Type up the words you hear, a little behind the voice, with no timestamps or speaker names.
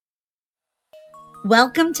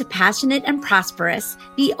Welcome to Passionate and Prosperous,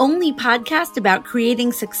 the only podcast about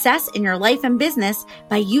creating success in your life and business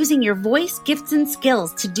by using your voice, gifts, and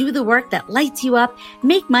skills to do the work that lights you up,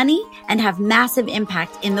 make money, and have massive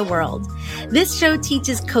impact in the world. This show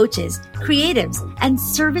teaches coaches, creatives, and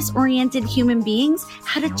service-oriented human beings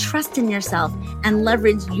how to trust in yourself and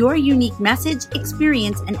leverage your unique message,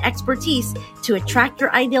 experience, and expertise to attract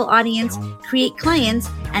your ideal audience, create clients,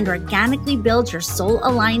 and organically build your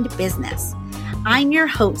soul-aligned business. I'm your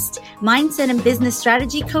host, mindset and business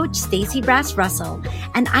strategy coach, Stacey Brass Russell,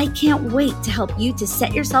 and I can't wait to help you to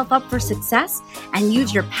set yourself up for success and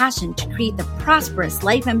use your passion to create the prosperous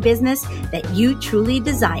life and business that you truly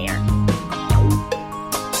desire.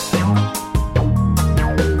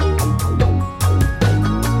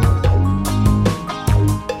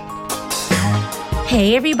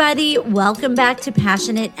 Hey everybody, welcome back to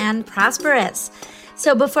Passionate and Prosperous.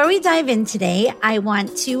 So before we dive in today, I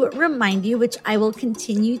want to remind you, which I will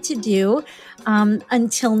continue to do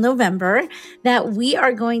until November, that we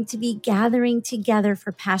are going to be gathering together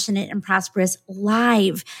for Passionate and Prosperous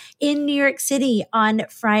live in New York City on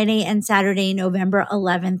Friday and Saturday, November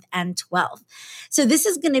 11th and 12th. So this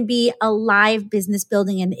is going to be a live business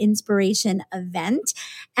building and inspiration event,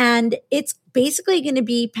 and it's basically going to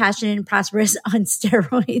be Passionate and Prosperous on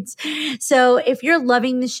steroids. So if you're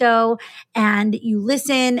loving the show and you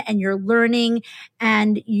listen and you're learning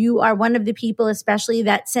and you are one of the people especially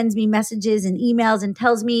that sends me messages and emails and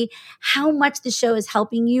tells me how much the show is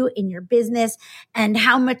helping you in your business and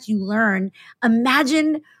how much you learn,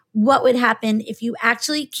 imagine what would happen if you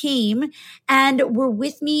actually came and were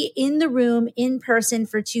with me in the room in person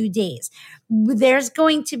for 2 days. There's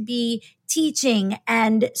going to be teaching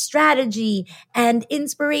and strategy and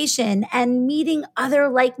inspiration and meeting other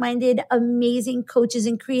like-minded, amazing coaches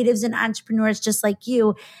and creatives and entrepreneurs just like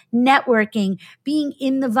you, networking, being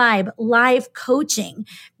in the vibe, live coaching,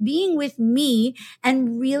 being with me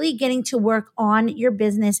and really getting to work on your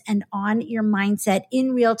business and on your mindset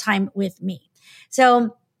in real time with me.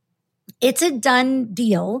 So it's a done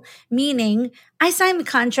deal, meaning I signed the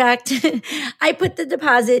contract. I put the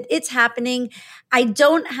deposit. It's happening. I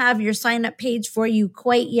don't have your sign up page for you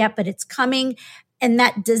quite yet, but it's coming. And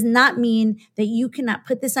that does not mean that you cannot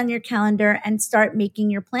put this on your calendar and start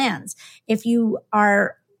making your plans. If you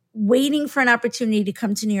are waiting for an opportunity to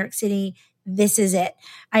come to New York City, this is it.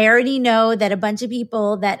 I already know that a bunch of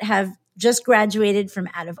people that have just graduated from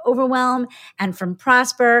Out of Overwhelm and from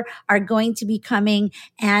Prosper are going to be coming,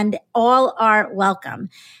 and all are welcome.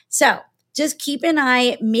 So just keep an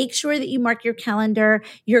eye, make sure that you mark your calendar.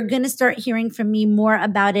 You're going to start hearing from me more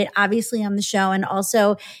about it, obviously on the show. And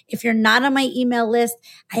also, if you're not on my email list,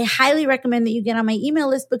 I highly recommend that you get on my email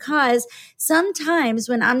list, because sometimes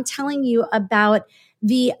when I'm telling you about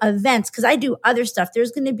the events, because I do other stuff,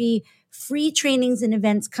 there's going to be free trainings and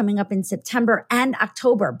events coming up in September and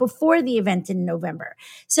October before the event in November.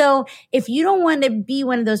 So if you don't want to be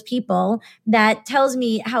one of those people that tells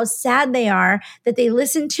me how sad they are that they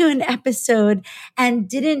listened to an episode and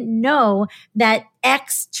didn't know that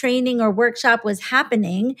X training or workshop was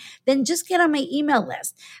happening, then just get on my email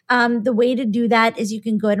list. The way to do that is you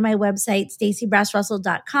can go to my website,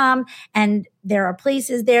 staceybrassrussell.com, and there are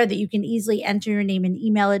places there that you can easily enter your name and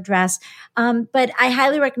email address. But I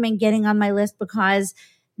highly recommend getting on my list, because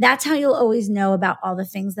that's how you'll always know about all the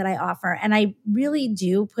things that I offer. And I really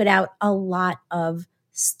do put out a lot of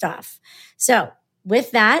stuff. So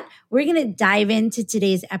with that, we're going to dive into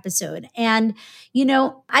today's episode. And,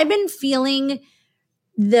 I've been feeling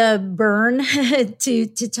the burn to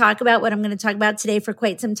talk about what I'm going to talk about today for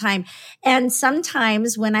quite some time. And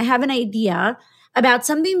sometimes when I have an idea about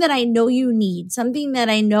something that I know you need, something that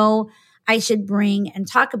I know I should bring and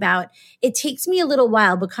talk about, it takes me a little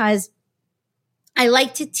while, because I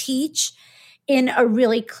like to teach in a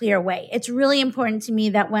really clear way. It's really important to me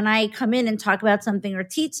that when I come in and talk about something or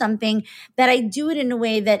teach something, that I do it in a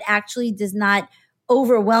way that actually does not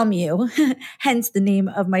overwhelm you, hence the name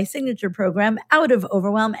of my signature program, Out of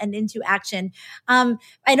Overwhelm and Into Action. I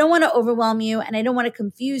don't want to overwhelm you, and I don't want to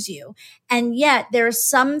confuse you. And yet there are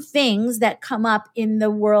some things that come up in the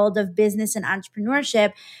world of business and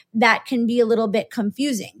entrepreneurship that can be a little bit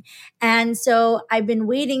confusing. And so I've been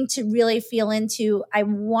waiting to really feel into,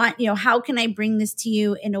 how can I bring this to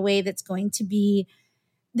you in a way that's going to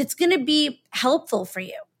be helpful for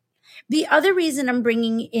you? The other reason I'm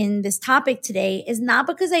bringing in this topic today is not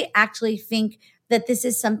because I actually think that this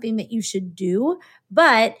is something that you should do,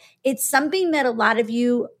 but it's something that a lot of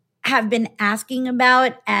you have been asking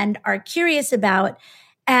about and are curious about.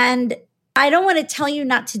 And I don't want to tell you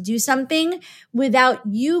not to do something without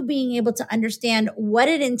you being able to understand what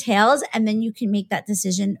it entails, and then you can make that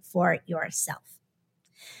decision for yourself.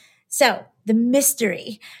 So the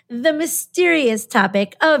mysterious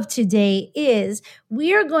topic of today is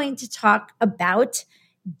we are going to talk about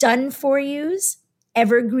done for yous,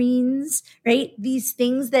 evergreens, right? These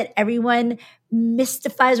things that everyone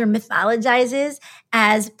mystifies or mythologizes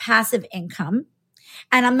as passive income.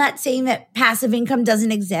 And I'm not saying that passive income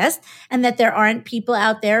doesn't exist and that there aren't people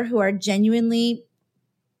out there who are genuinely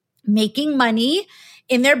making money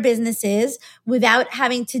in their businesses without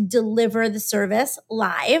having to deliver the service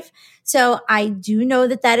live. So I do know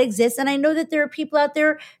that that exists. And I know that there are people out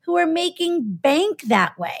there who are making bank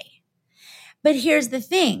that way. But here's the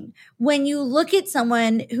thing. When you look at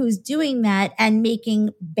someone who's doing that and making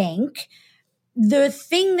bank, the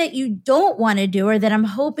thing that you don't want to do, or that I'm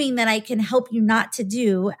hoping that I can help you not to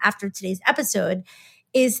do after today's episode,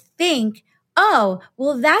 is think, oh,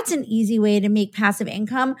 well, that's an easy way to make passive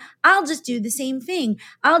income. I'll just do the same thing.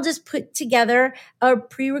 I'll just put together a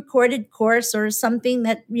pre-recorded course or something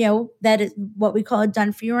that, that is what we call a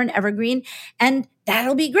done for you or an evergreen. And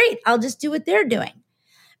that'll be great. I'll just do what they're doing.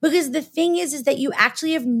 Because the thing is that you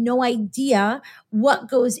actually have no idea what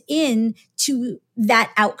goes into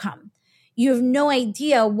that outcome. You have no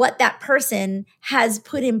idea what that person has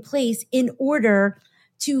put in place in order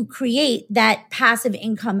to create that passive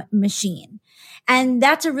income machine. And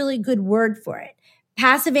that's a really good word for it.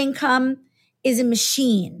 Passive income is a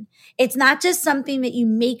machine. It's not just something that you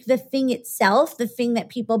make the thing itself, the thing that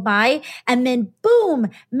people buy, and then boom,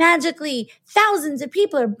 magically thousands of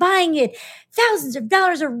people are buying it. Thousands of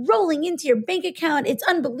dollars are rolling into your bank account. It's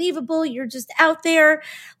unbelievable. You're just out there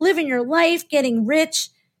living your life, getting rich.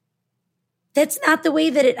 That's not the way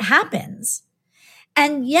that it happens.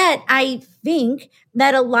 And yet I think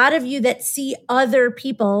that a lot of you that see other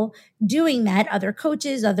people doing that, other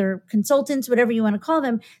coaches, other consultants, whatever you want to call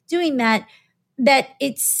them, doing that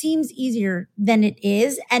it seems easier than it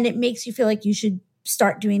is. And it makes you feel like you should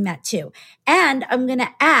start doing that too. And I'm going to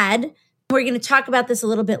add, we're going to talk about this a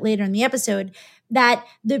little bit later in the episode, that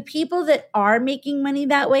the people that are making money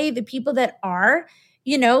that way, the people that are,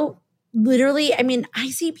 literally, I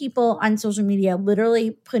see people on social media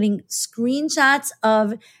literally putting screenshots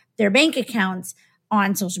of their bank accounts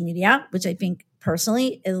on social media, which I think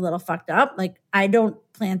personally is a little fucked up. Like, I don't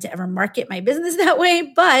plan to ever market my business that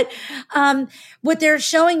way. But what they're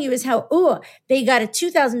showing you is how, they got a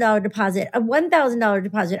 $2,000 deposit, a $1,000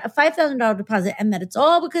 deposit, a $5,000 deposit, and that it's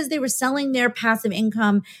all because they were selling their passive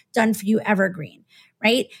income done for you evergreen,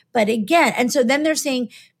 right? But again, and so then they're saying,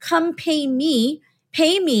 come pay me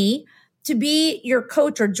to be your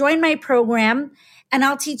coach or join my program, and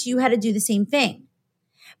I'll teach you how to do the same thing.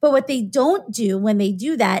 But what they don't do when they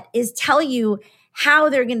do that is tell you how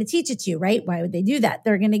they're going to teach it to you, right? Why would they do that?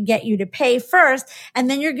 They're going to get you to pay first,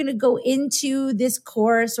 and then you're going to go into this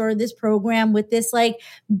course or this program with this like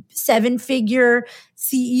 7-figure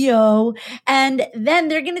CEO, and then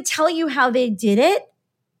they're going to tell you how they did it,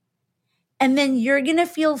 and then you're going to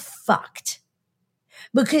feel fucked.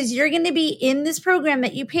 Because you're going to be in this program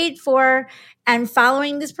that you paid for and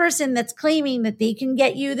following this person that's claiming that they can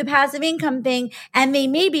get you the passive income thing, and they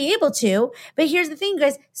may be able to. But here's the thing,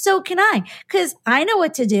 guys. So can I, because I know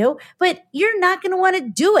what to do, but you're not going to want to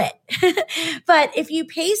do it. But if you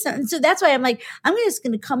pay something, so that's why I'm like, I'm just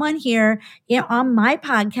going to come on here on my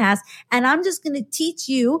podcast, and I'm just going to teach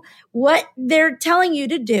you what they're telling you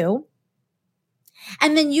to do.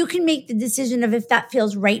 And then you can make the decision of if that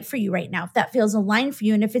feels right for you right now, if that feels aligned for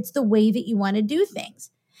you, and if it's the way that you want to do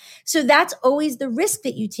things. So that's always the risk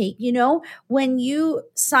that you take. When you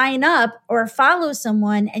sign up or follow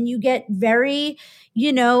someone and you get very,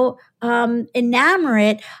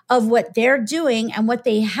 enamored of what they're doing and what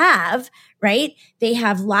they have, right? They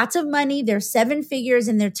have lots of money. They're 7 figures,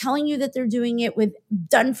 and they're telling you that they're doing it with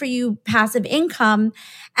done for you passive income.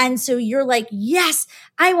 And so you're like, yes,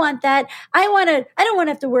 I want that. I don't want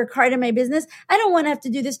to have to work hard in my business. I don't want to have to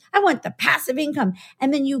do this. I want the passive income.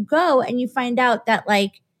 And then you go and you find out that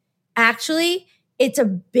actually it's a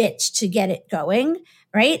bitch to get it going,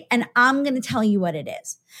 right? And I'm going to tell you what it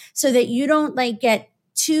is so that you don't get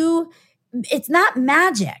too, it's not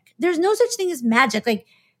magic. There's no such thing as magic.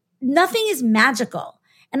 Nothing is magical.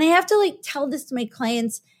 And I have to tell this to my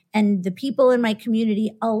clients and the people in my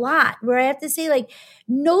community a lot, where I have to say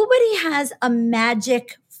nobody has a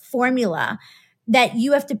magic formula that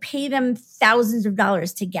you have to pay them thousands of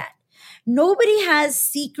dollars to get. Nobody has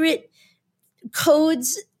secret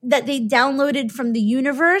codes that they downloaded from the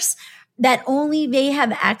universe that only they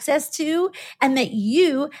have access to and that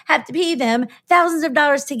you have to pay them thousands of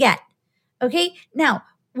dollars to get. Okay. Now,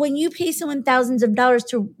 when you pay someone thousands of dollars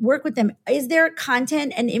to work with them, is there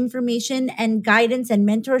content and information and guidance and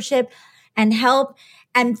mentorship and help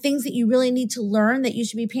and things that you really need to learn that you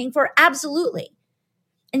should be paying for? Absolutely.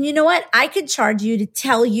 And you know what? I could charge you to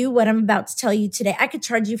tell you what I'm about to tell you today. I could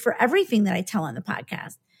charge you for everything that I tell on the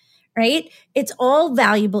podcast, right? It's all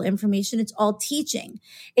valuable information. It's all teaching.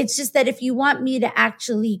 It's just that if you want me to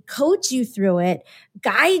actually coach you through it,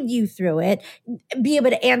 guide you through it, be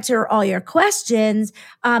able to answer all your questions,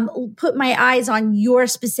 put my eyes on your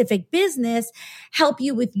specific business, help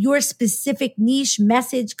you with your specific niche,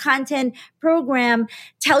 message, content, program,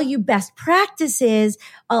 tell you best practices,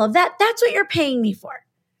 all of that, that's what you're paying me for.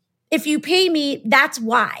 If you pay me, that's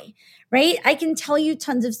why, right? I can tell you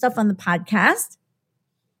tons of stuff on the podcast,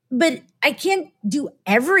 but I can't do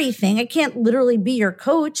everything. I can't literally be your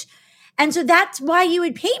coach. And so that's why you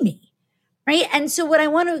would pay me, right? And so what I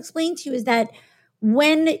want to explain to you is that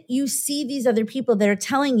when you see these other people that are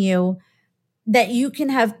telling you that you can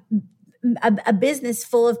have a business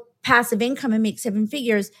full of passive income and make 7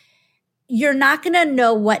 figures, you're not going to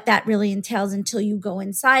know what that really entails until you go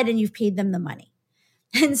inside and you've paid them the money.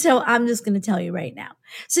 And so I'm just going to tell you right now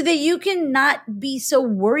so that you can not be so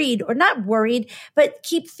worried, or not worried, but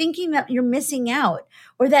keep thinking that you're missing out,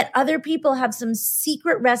 or that other people have some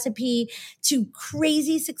secret recipe to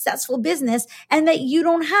crazy successful business and that you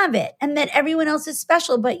don't have it, and that everyone else is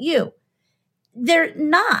special but you. They're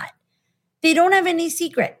not. They don't have any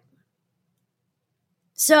secret.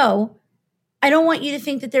 So I don't want you to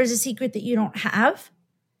think that there's a secret that you don't have.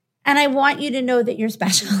 And I want you to know that you're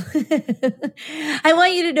special. I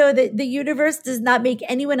want you to know that the universe does not make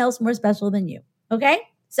anyone else more special than you. Okay?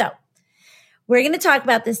 So we're going to talk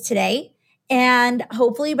about this today. And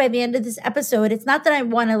hopefully by the end of this episode, it's not that I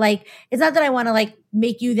want to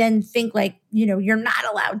make you then think like, you're not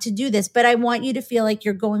allowed to do this, but I want you to feel like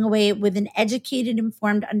you're going away with an educated,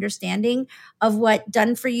 informed understanding of what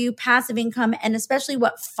done for you, passive income, and especially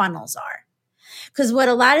what funnels are. Because what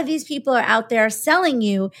a lot of these people are out there selling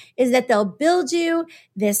you is that they'll build you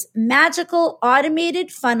this magical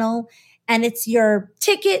automated funnel, and it's your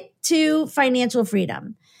ticket to financial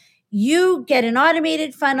freedom. You get an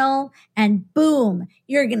automated funnel and boom,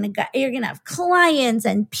 you're going to have clients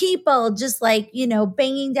and people just like,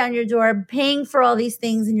 banging down your door, paying for all these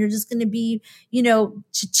things. And you're just going to be,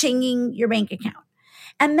 cha-chinging your bank account.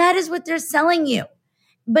 And that is what they're selling you.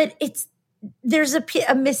 But there's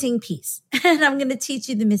a missing piece, and I'm going to teach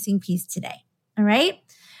you the missing piece today. All right.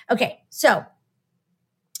 Okay. So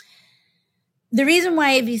the reason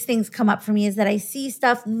why these things come up for me is that I see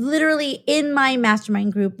stuff literally in my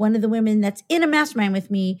mastermind group. One of the women that's in a mastermind with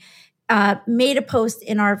me made a post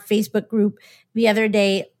in our Facebook group the other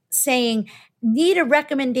day saying, need a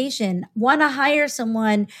recommendation, want to hire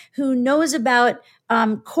someone who knows about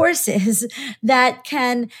courses that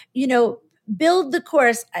can, build the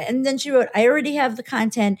course. And then she wrote, I already have the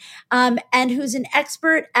content, and who's an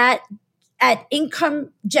expert at income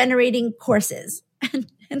generating courses.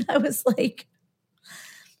 And I was like,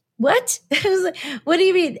 what? I was like, what do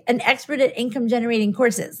you mean an expert at income generating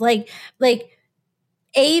courses? Like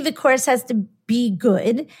A, the course has to be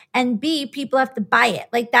good, and B, people have to buy it.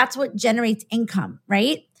 Like that's what generates income,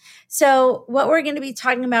 right? So what we're going to be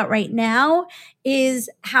talking about right now is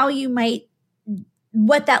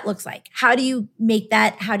what that looks like. How do you make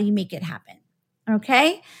it happen?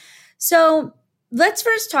 Okay. So let's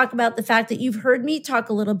first talk about the fact that you've heard me talk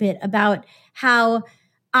a little bit about how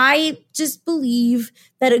I just believe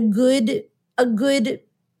that a good, what do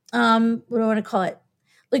I want to call it?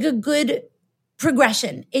 Like a good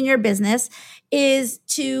progression in your business is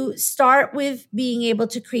to start with being able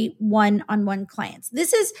to create one-on-one clients.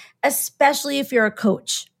 This is especially if you're a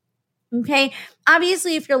coach. Okay.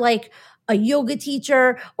 Obviously, if you're like a yoga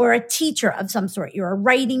teacher or a teacher of some sort, you're a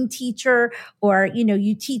writing teacher, or,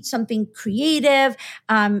 you teach something creative.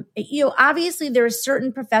 Obviously there are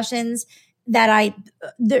certain professions that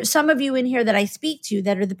some of you in here that I speak to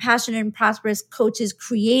that are the passionate and prosperous coaches,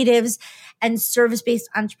 creatives, and service-based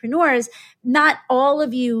entrepreneurs. Not all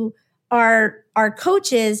of you are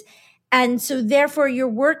coaches. And so therefore your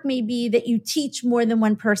work may be that you teach more than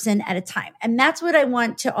one person at a time. And that's what I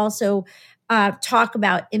want to also talk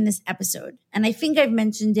about in this episode. And I think I've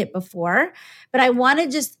mentioned it before, but I want to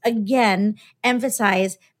just again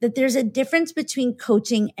emphasize that there's a difference between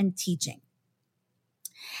coaching and teaching.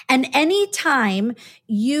 And anytime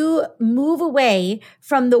you move away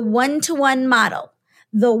from the one-to-one model,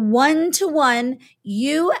 the one-to-one,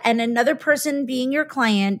 you and another person being your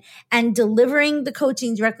client and delivering the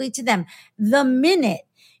coaching directly to them, the minute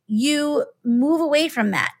you move away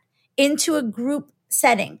from that into a group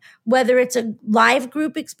setting, whether it's a live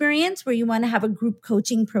group experience where you want to have a group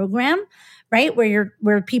coaching program, right?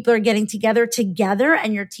 Where people are getting together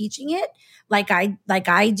and you're teaching it like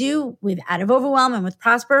I do with Out of Overwhelm and with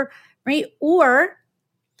Prosper, right? Or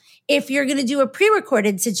if you're going to do a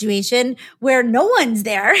pre-recorded situation where no one's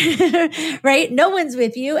there, right? No one's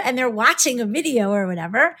with you and they're watching a video or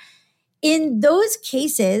whatever. In those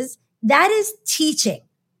cases, that is teaching.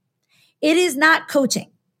 It is not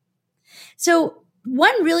coaching. So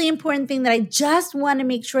one really important thing that I just want to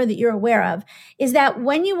make sure that you're aware of is that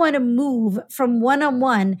when you want to move from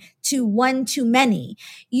one-on-one to one-to-many,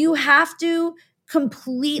 you have to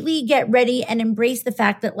completely get ready and embrace the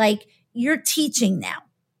fact that like you're teaching now.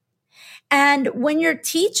 And when you're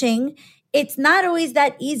teaching, it's not always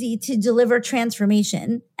that easy to deliver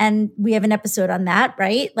transformation. And we have an episode on that,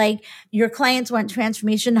 right? Like your clients want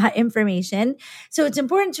transformation, not information. So it's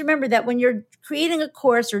important to remember that when you're creating a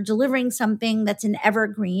course or delivering something that's an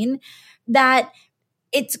evergreen, that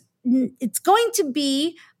it's going to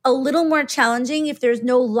be a little more challenging if there's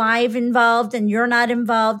no live involved and you're not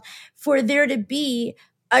involved for there to be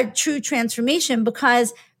a true transformation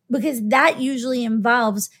because that usually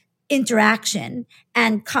involves interaction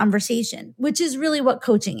and conversation, which is really what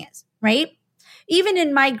coaching is, right? Even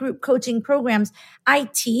in my group coaching programs, I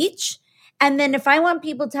teach. And then if I want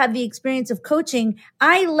people to have the experience of coaching,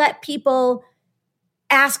 I let people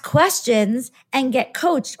ask questions and get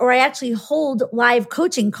coached, or I actually hold live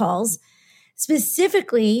coaching calls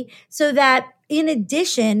specifically so that in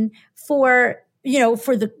addition for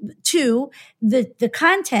the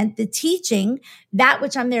content, the teaching, that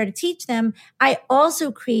which I'm there to teach them, I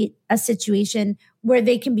also create a situation where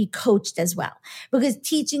they can be coached as well, because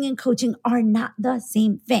teaching and coaching are not the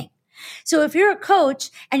same thing. So if you're a coach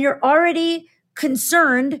and you're already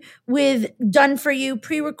concerned with done for you,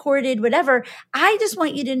 pre-recorded, whatever, I just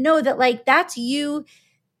want you to know that like that's you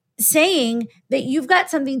saying that you've got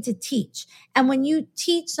something to teach. And when you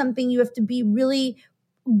teach something, you have to be really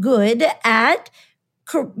good at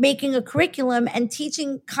making a curriculum and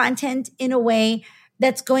teaching content in a way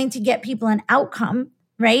that's going to get people an outcome,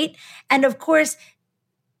 right? And of course,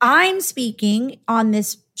 I'm speaking on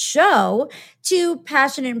this show to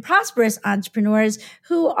passionate and prosperous entrepreneurs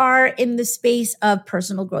who are in the space of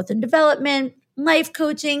personal growth and development, life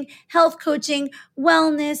coaching, health coaching,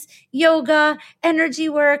 wellness, yoga, energy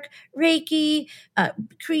work, Reiki,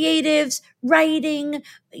 creatives, writing,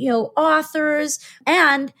 authors.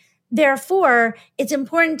 And therefore, it's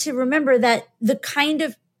important to remember that the kind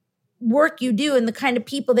of work you do and the kind of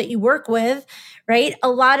people that you work with, right? A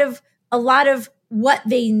lot of what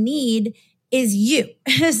they need is you.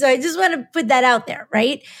 So I just want to put that out there,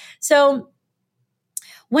 right? So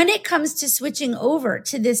when it comes to switching over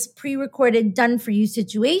to this pre-recorded done for you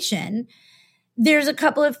situation, there's a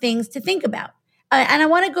couple of things to think about. And I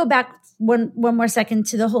want to go back one more second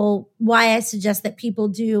to the whole why I suggest that people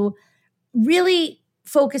do really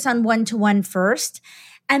focus on one-to-one first.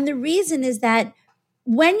 And the reason is that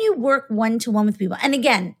when you work one-to-one with people, and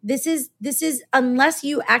again, this is unless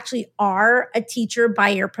you actually are a teacher by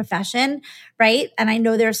your profession, right? And I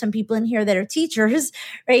know there are some people in here that are teachers,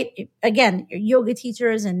 right? Again, yoga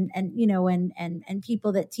teachers and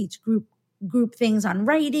people that teach group things on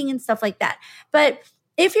writing and stuff like that. But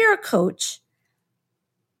if you're a coach,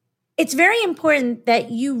 it's very important that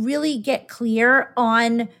you really get clear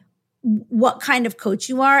on what kind of coach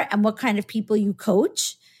you are and what kind of people you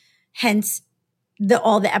coach. Hence,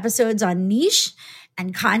 all the episodes on niche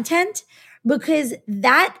and content, because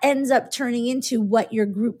that ends up turning into what your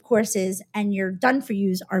group courses and your done for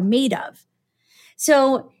yous are made of.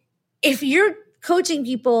 So if you're coaching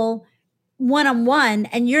people one-on-one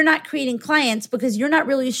and you're not creating clients because you're not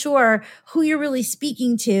really sure who you're really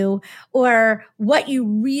speaking to or what you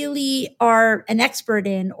really are an expert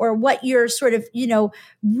in or what you're sort of,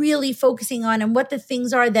 really focusing on and what the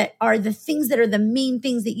things are that are the things that are the main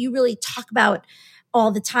things that you really talk about all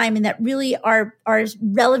the time and that really are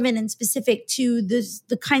relevant and specific to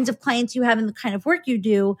the kinds of clients you have and the kind of work you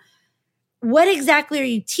do, what exactly are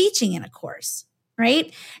you teaching in a course,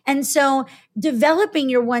 right? And so developing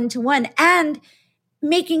your one-to-one and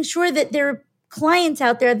making sure that there are clients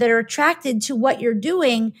out there that are attracted to what you're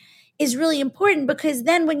doing is really important, because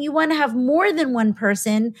then when you want to have more than one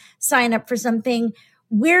person sign up for something,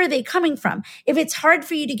 where are they coming from? If it's hard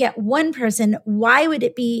for you to get one person, why would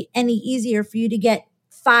it be any easier for you to get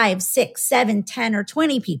 5, 6, 7, 10, or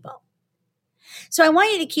 20 people? So I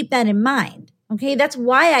want you to keep that in mind. Okay. That's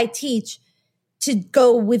why I teach to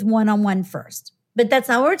go with one-on-one first. But that's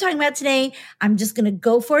not what we're talking about today. I'm just going to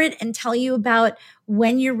go for it and tell you about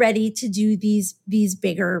when you're ready to do these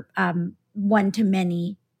bigger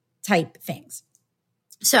one-to-many type things.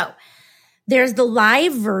 So there's the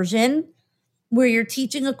live version where you're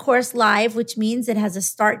teaching a course live, which means it has a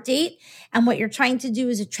start date. And what you're trying to do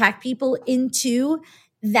is attract people into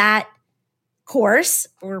that course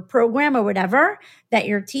or program or whatever that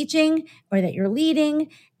you're teaching or that you're leading.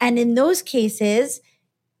 And in those cases,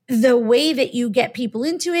 the way that you get people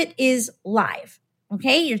into it is live.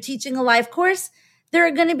 Okay. You're teaching a live course.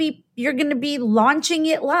 You're going to be launching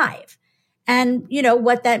it live. And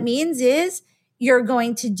what that means is you're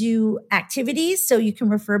going to do activities. So you can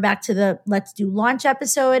refer back to the Let's Do Launch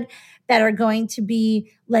episode that are going to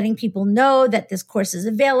be letting people know that this course is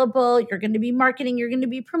available. You're going to be marketing, you're going to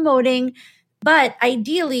be promoting, but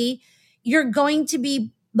ideally you're going to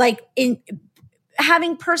be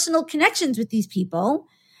having personal connections with these people,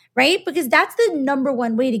 right? Because that's the number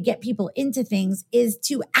one way to get people into things, is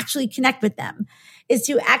to actually connect with them, is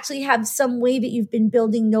to actually have some way that you've been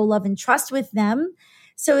building know, love, and trust with them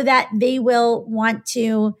so that they will want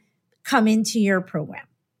to come into your program.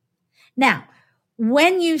 Now,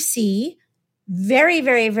 when you see very,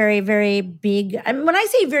 very, very, very big, and when I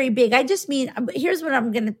say very big, I just mean, here's what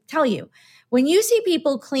I'm going to tell you. When you see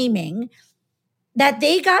people claiming that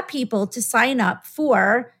they got people to sign up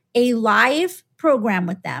for a live program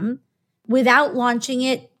with them without launching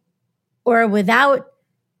it or without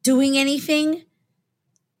doing anything,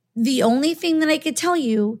 the only thing that I could tell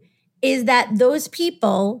you is that those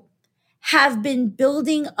people have been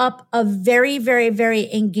building up a very, very,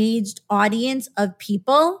 very engaged audience of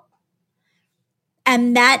people,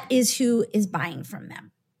 and that is who is buying from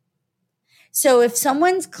them. So if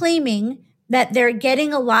someone's claiming that they're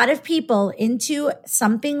getting a lot of people into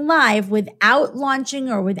something live without launching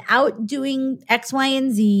or without doing X, Y,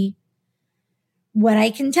 and Z, what I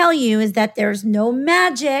can tell you is that there's no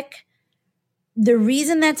magic. The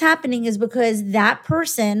reason that's happening is because that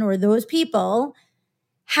person or those people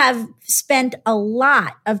have spent a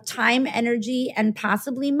lot of time, energy, and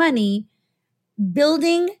possibly money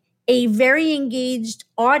building a very engaged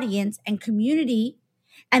audience and community,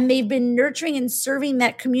 and they've been nurturing and serving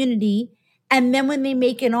that community. And then when they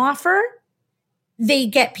make an offer, they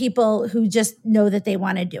get people who just know that they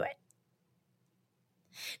want to do it.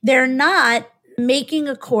 They're not making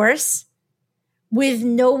a course with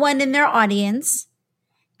no one in their audience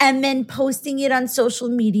and then posting it on social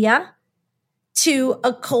media to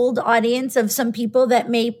a cold audience of some people that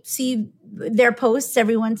may see their posts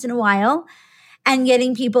every once in a while and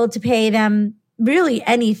getting people to pay them really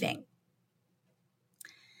anything.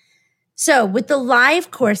 So with the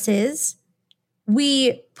live courses,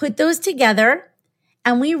 we put those together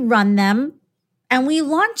and we run them and we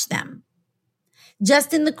launch them.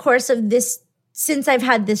 Just in the course of this, since I've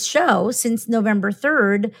had this show, since November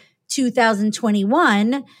 3rd,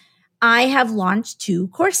 2021, I have launched 2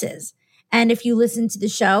 courses. And if you listen to the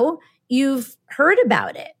show, you've heard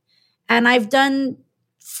about it. And I've done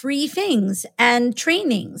free things and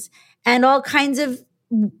trainings and all kinds of,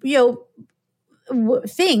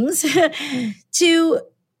 things to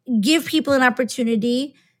give people an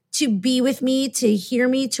opportunity to be with me, to hear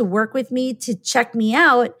me, to work with me, to check me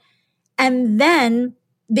out. And then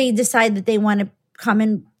they decide that they want to come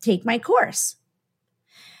and take my course.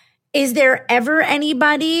 Is there ever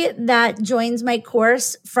anybody that joins my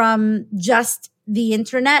course from just the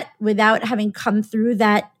internet without having come through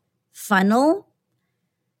that funnel?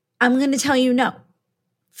 I'm going to tell you no.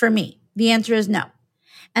 For me, the answer is no.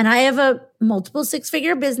 And I have a multiple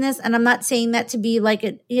 6-figure business, and I'm not saying that to be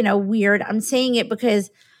like weird. I'm saying it because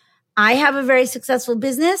I have a very successful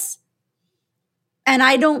business, and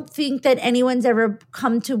I don't think that anyone's ever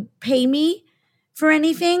come to pay me for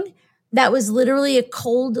anything. That was literally a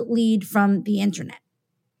cold lead from the internet.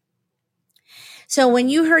 So when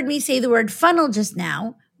you heard me say the word funnel just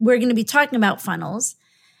now, we're going to be talking about funnels.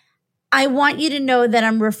 I want you to know that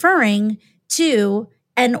I'm referring to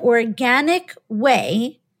an organic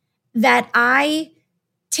way that I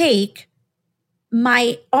take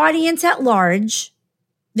my audience at large,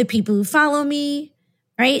 the people who follow me,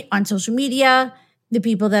 right, on social media, the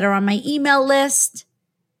people that are on my email list,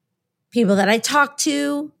 people that I talk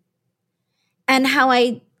to, and how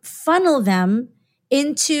I funnel them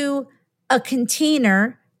into a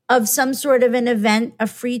container of some sort of an event, a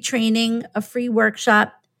free training, a free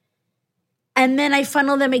workshop. And then I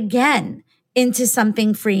funnel them again into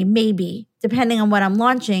something free, maybe, depending on what I'm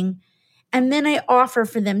launching. And then I offer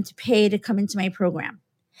for them to pay to come into my program.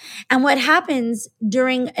 And what happens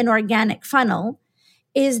during an organic funnel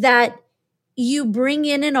is that you bring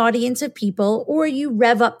in an audience of people, or you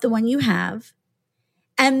rev up the one you have,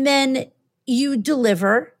 and then you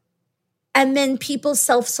deliver, and then people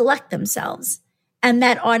self-select themselves. And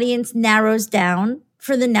that audience narrows down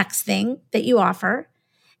for the next thing that you offer.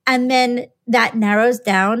 And then that narrows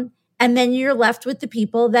down. And then you're left with the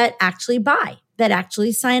people that actually buy, that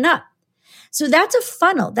actually sign up. So that's a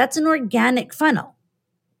funnel. That's an organic funnel.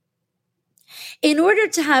 In order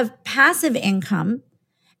to have passive income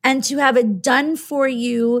and to have a done for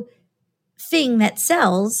you thing that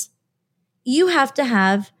sells, you have to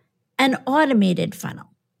have an automated funnel.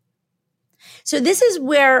 So this is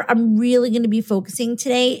where I'm really going to be focusing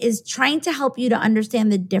today, is trying to help you to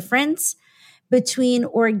understand the difference between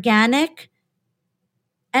organic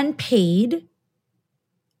and paid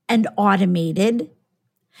and automated,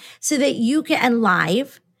 so that you can, and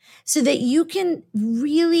live, so that you can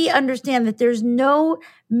really understand that there's no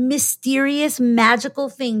mysterious, magical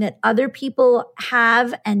thing that other people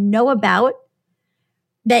have and know about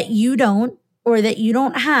that you don't, or that you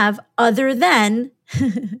don't have, other than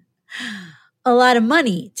a lot of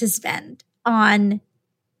money to spend on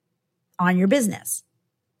your business.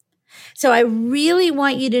 So I really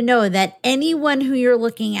want you to know that anyone who you're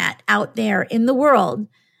looking at out there in the world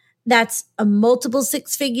that's a multiple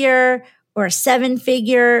 6-figure or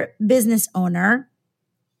 7-figure business owner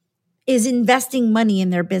is investing money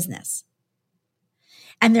in their business.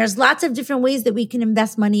 And there's lots of different ways that we can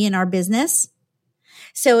invest money in our business.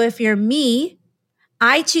 So if you're me,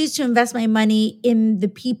 I choose to invest my money in the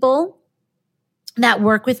people that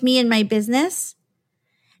work with me in my business.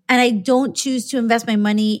 And I don't choose to invest my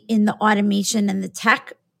money in the automation and the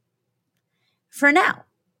tech for now.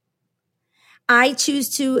 I choose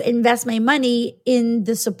to invest my money in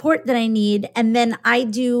the support that I need. And then I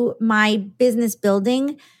do my business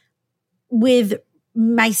building with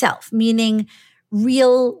myself, meaning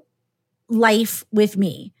real life with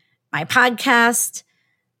me, my podcast,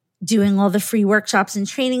 doing all the free workshops and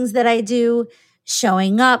trainings that I do,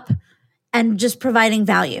 showing up, and just providing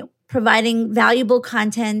value, providing valuable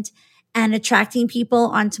content and attracting people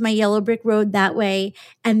onto my yellow brick road that way.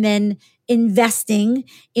 And then investing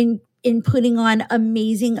in putting on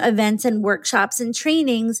amazing events and workshops and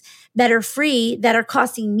trainings that are free, that are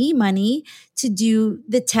costing me money to do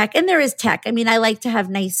the tech. And there is tech. I mean, I like to have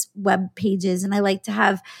nice web pages and I like to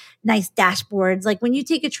have nice dashboards. Like when you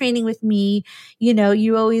take a training with me, you know,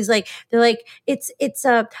 you always like, they're like,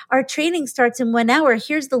 our training starts in 1 hour.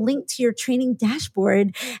 Here's the link to your training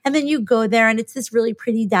dashboard. And then you go there and it's this really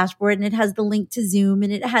pretty dashboard and it has the link to Zoom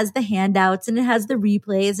and it has the handouts and it has the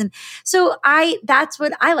replays. And so that's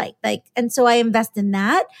what I like. And so I invest in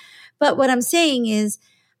that. But what I'm saying is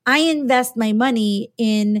I invest my money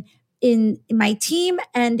in my team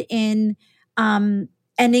and in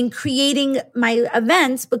creating my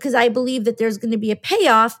events, because I believe that there's going to be a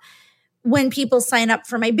payoff when people sign up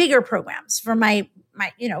for my bigger programs, for my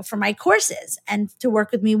courses, and to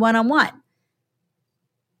work with me one-on-one.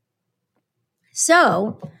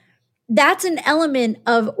 So that's an element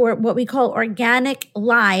of what we call organic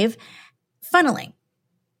live funneling.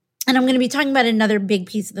 And I'm going to be talking about another big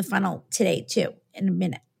piece of the funnel today too, in a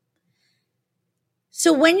minute.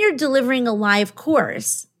 So when you're delivering a live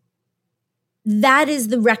course, that is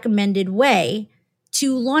the recommended way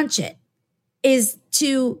to launch it, is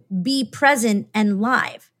to be present and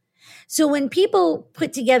live. So when people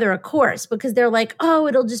put together a course because they're like, oh,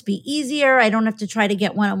 it'll just be easier. I don't have to try to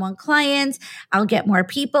get one-on-one clients. I'll get more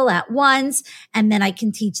people at once. And then I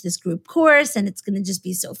can teach this group course and it's going to just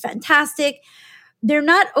be so fantastic. They're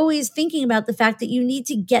not always thinking about the fact that you need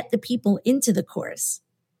to get the people into the course.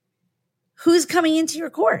 Who's coming into your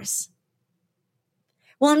course?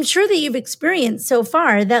 Well, I'm sure that you've experienced so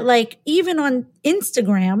far that like even on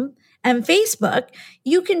Instagram and Facebook,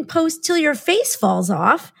 you can post till your face falls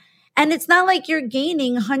off. And it's not like you're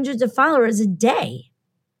gaining hundreds of followers a day.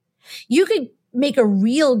 You could make a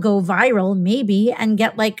reel go viral maybe and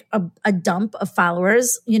get like a dump of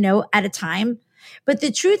followers, at a time. But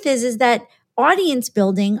the truth is that audience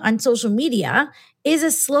building on social media is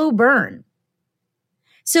a slow burn.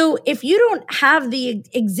 So if you don't have the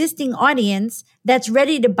existing audience that's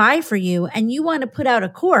ready to buy for you and you want to put out a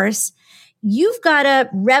course, you've got to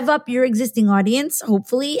rev up your existing audience,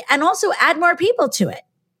 hopefully, and also add more people to it.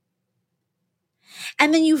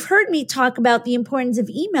 And then you've heard me talk about the importance of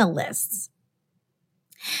email lists.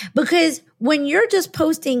 Because when you're just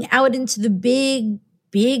posting out into the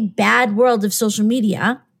big, bad world of social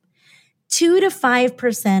media, 2 to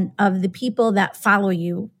 5% of the people that follow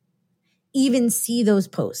you even see those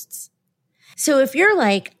posts. So if you're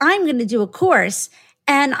like, I'm going to do a course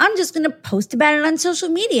and I'm just going to post about it on social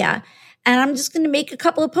media and I'm just going to make a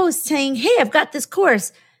couple of posts saying, hey, I've got this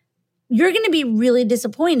course, you're going to be really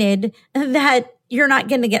disappointed that you're not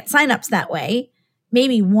going to get signups that way,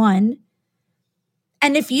 maybe one.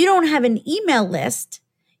 And if you don't have an email list,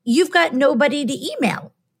 you've got nobody to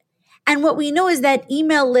email. And what we know is that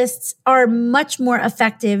email lists are much more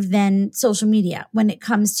effective than social media when it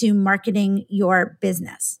comes to marketing your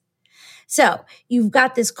business. So you've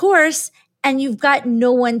got this course and you've got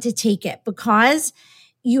no one to take it because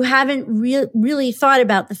you haven't really thought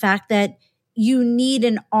about the fact that you need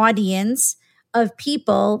an audience of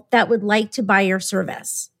people that would like to buy your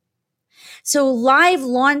service. So live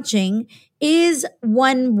launching is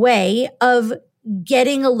one way of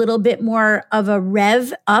getting a little bit more of a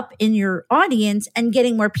rev up in your audience and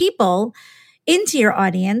getting more people into your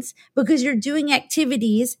audience because you're doing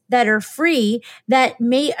activities that are free that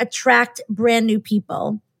may attract brand new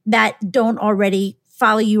people that don't already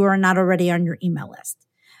follow you or are not already on your email list.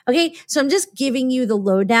 Okay, so I'm just giving you the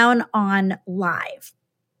lowdown on live.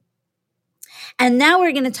 And now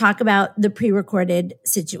we're going to talk about the pre-recorded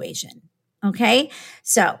situation. Okay,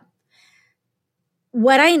 so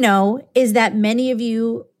what I know is that many of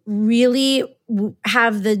you really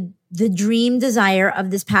have the dream desire of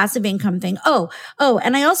this passive income thing. Oh,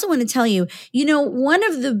 and I also want to tell you, one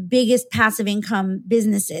of the biggest passive income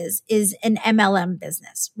businesses is an MLM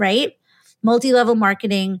business, right? Multi-level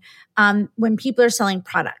marketing, when people are selling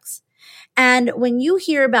products. And when you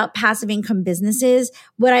hear about passive income businesses,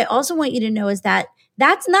 what I also want you to know is that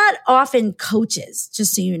that's not often coaches,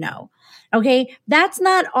 just so you know. Okay. That's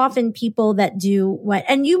not often people that do what,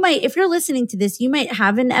 and you might, if you're listening to this, you might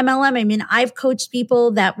have an MLM. I mean, I've coached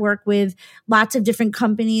people that work with lots of different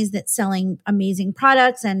companies that's selling amazing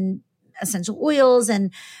products and essential oils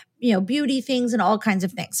and, beauty things and all kinds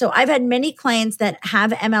of things. So I've had many clients that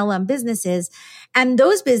have MLM businesses, and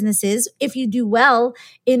those businesses, if you do well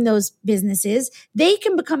in those businesses, they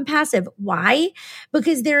can become passive. Why?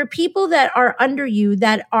 Because there are people that are under you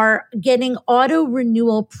that are getting auto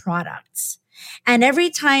renewal products. And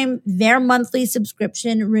every time their monthly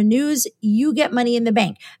subscription renews, you get money in the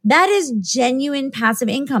bank. That is genuine passive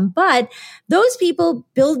income. But those people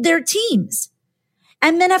build their teams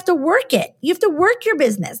and then have to work it. You have to work your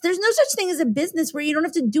business. There's no such thing as a business where you don't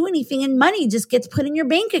have to do anything and money just gets put in your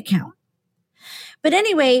bank account. But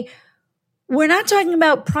anyway, we're not talking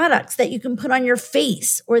about products that you can put on your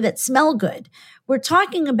face or that smell good. We're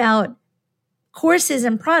talking about courses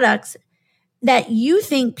and products that you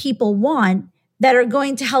think people want that are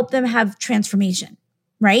going to help them have transformation,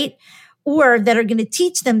 right? Or that are going to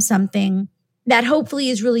teach them something that hopefully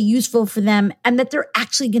is really useful for them and that they're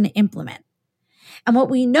actually going to implement. And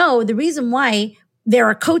what we know, the reason why there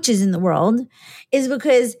are coaches in the world is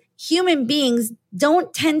because human beings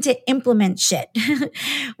don't tend to implement shit.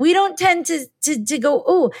 We don't tend to go,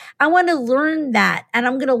 oh, I want to learn that and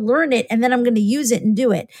I'm going to learn it and then I'm going to use it and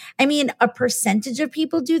do it. I mean, a percentage of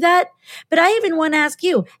people do that. But I even want to ask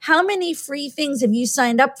you, how many free things have you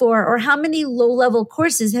signed up for or how many low-level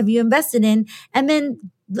courses have you invested in and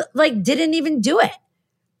then didn't even do it?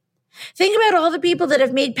 Think about all the people that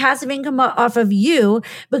have made passive income off of you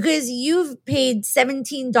because you've paid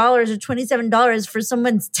 $17 or $27 for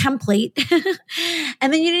someone's template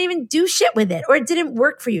and then you didn't even do shit with it or it didn't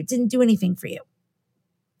work for you. It didn't do anything for you.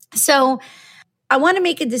 So I want to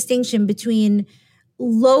make a distinction between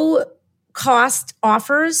low cost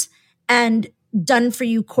offers and done for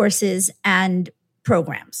you courses and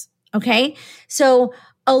programs. Okay. So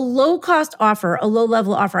a low cost offer, a low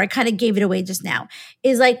level offer, I kind of gave it away just now,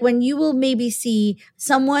 is like when you will maybe see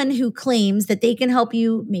someone who claims that they can help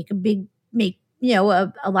you make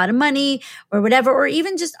a lot of money or whatever, or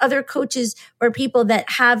even just other coaches or people that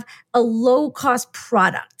have a low cost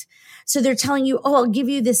product. So they're telling you, oh, I'll give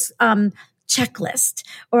you this, checklist,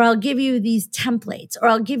 or I'll give you these templates, or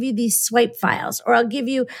I'll give you these swipe files, or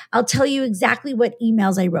I'll tell you exactly what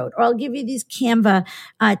emails I wrote, or I'll give you these Canva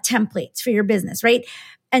templates for your business, right?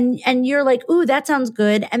 And you're like, ooh, that sounds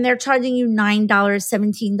good. And they're charging you $9,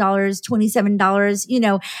 $17,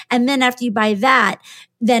 $27, and then after you buy that,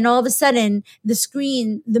 then all of a sudden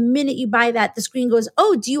the minute you buy that, the screen goes,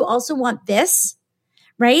 oh, do you also want this?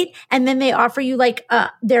 Right? And then they offer you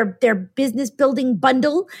their business building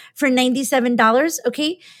bundle for $97.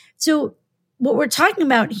 Okay. So what we're talking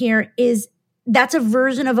about here is that's a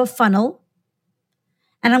version of a funnel.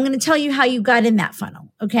 And I'm going to tell you how you got in that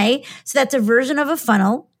funnel. Okay. So that's a version of a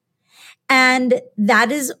funnel. And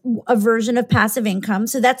that is a version of passive income.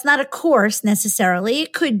 So that's not a course necessarily.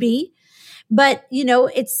 It could be, but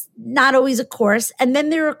it's not always a course. And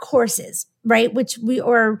then there are courses, right?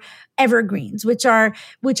 Or evergreens, which are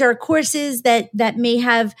courses that may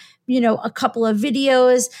have, a couple of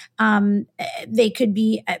videos. They could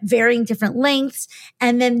be at varying different lengths.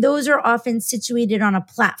 And then those are often situated on a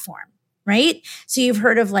platform. Right? So you've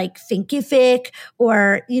heard of like Thinkific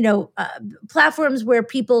or, platforms where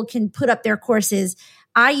people can put up their courses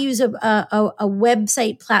I use a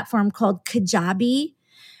website platform called Kajabi.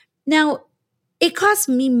 Now, it costs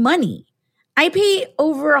me money. I pay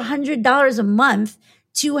over $100 a month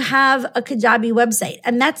to have a Kajabi website.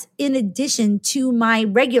 And that's in addition to my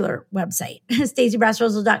regular website,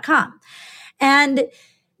 StaceyBrassRussell.com. And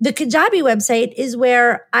the Kajabi website is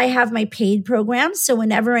where I have my paid programs. So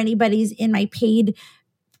whenever anybody's in my paid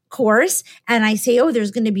course and I say, oh,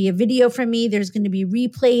 there's going to be a video from me, there's going to be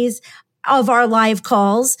replays of our live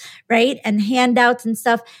calls, right? And handouts and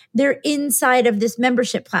stuff, they're inside of this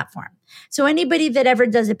membership platform. So anybody that ever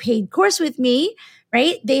does a paid course with me,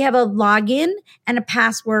 right? They have a login and a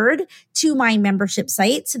password to my membership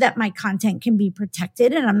site so that my content can be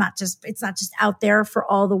protected. And it's not just out there for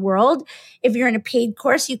all the world. If you're in a paid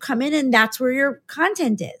course, you come in and that's where your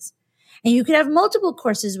content is. And you could have multiple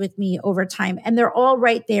courses with me over time, and they're all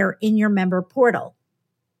right there in your member portal.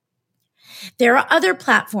 There are other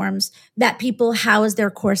platforms that people house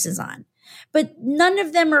their courses on, but none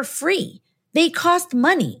of them are free. They cost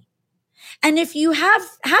money. And if you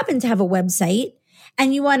happen to have a website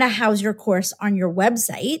and you want to house your course on your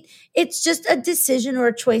website, it's just a decision or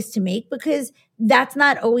a choice to make, because that's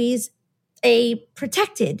not always a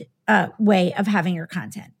protected way of having your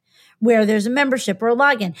content, where there's a membership or a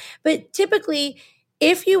login. But typically,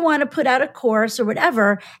 if you want to put out a course or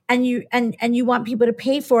whatever, and you want people to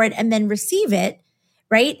pay for it and then receive it,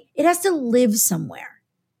 right? It has to live somewhere.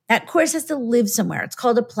 That course has to live somewhere. It's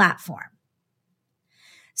called a platform.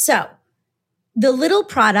 So the little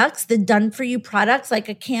products, the done for you products, like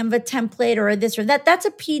a Canva template or this or that, that's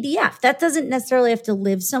a PDF. That doesn't necessarily have to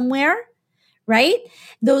live somewhere, right?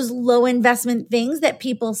 Those low investment things that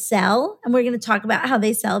people sell, and we're going to talk about how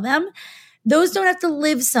they sell them, those don't have to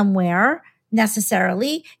live somewhere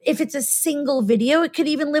necessarily. If it's a single video, it could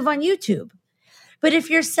even live on YouTube. But if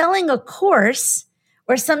you're selling a course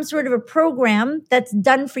or some sort of a program that's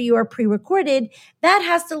done for you or pre-recorded, that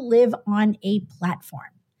has to live on a platform.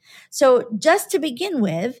 So just to begin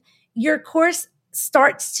with, your course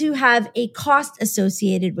starts to have a cost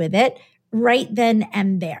associated with it right then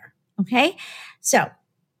and there. Okay. So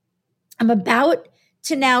I'm about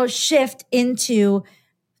to now shift into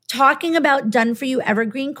talking about done for you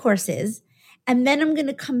evergreen courses. And then I'm going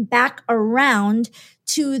to come back around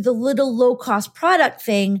to the little low cost product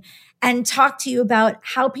thing and talk to you about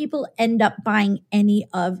how people end up buying any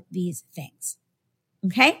of these things.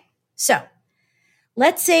 Okay. So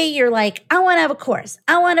let's say you're like, I want to have a course.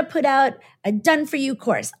 I want to put out a done for you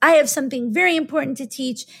course. I have something very important to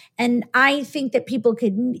teach, and I think that people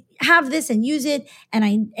could have this and use it.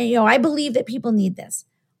 And I believe that people need this.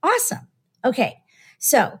 Awesome. Okay.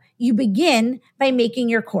 So you begin by making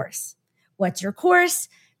your course. What's your course?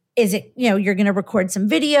 Is it, you're going to record some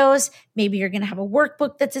videos. Maybe you're going to have a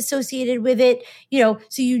workbook that's associated with it,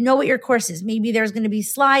 so you know what your course is. Maybe there's going to be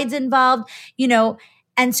slides involved,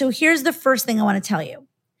 And so here's the first thing I want to tell you.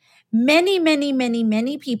 Many, many, many,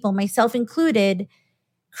 many people, myself included,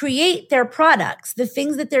 create their products, the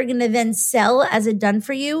things that they're going to then sell as a done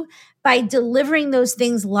for you, by delivering those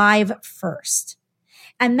things live first.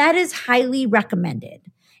 And that is highly recommended.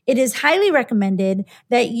 It is highly recommended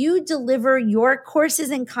that you deliver your courses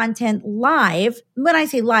and content live. When I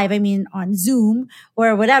say live, I mean on Zoom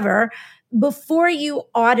or whatever, before you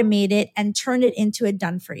automate it and turn it into a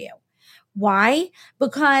done for you. Why?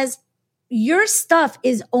 Because your stuff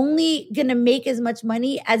is only going to make as much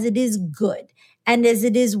money as it is good and as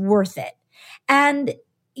it is worth it. And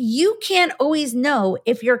you can't always know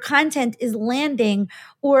if your content is landing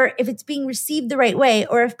or if it's being received the right way,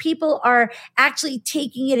 or if people are actually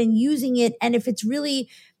taking it and using it, and if it's really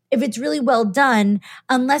well done,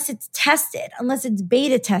 unless it's tested, unless it's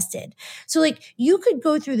beta tested. So you could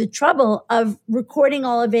go through the trouble of recording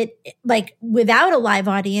all of it without a live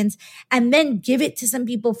audience and then give it to some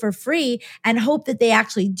people for free and hope that they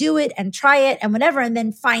actually do it and try it and whatever, and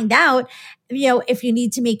then find out, if you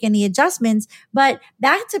need to make any adjustments. But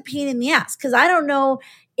that's a pain in the ass, because I don't know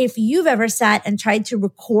if you've ever sat and tried to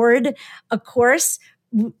record a course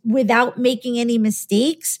without making any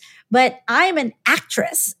mistakes. But I'm an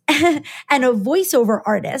actress and a voiceover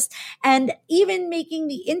artist, and even making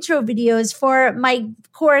the intro videos for my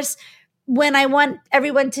course when I want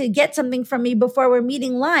everyone to get something from me before we're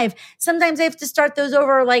meeting live. Sometimes I have to start those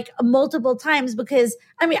over multiple times, because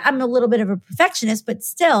I'm a little bit of a perfectionist, but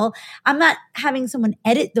still I'm not having someone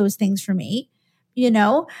edit those things for me,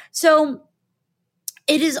 So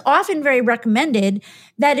it is often very recommended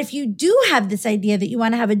that if you do have this idea that you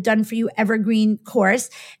want to have a done for you evergreen course,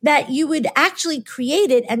 that you would actually create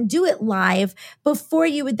it and do it live before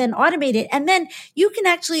you would then automate it. And then you can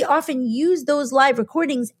actually often use those live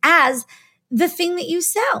recordings as the thing that you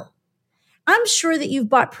sell. I'm sure that you've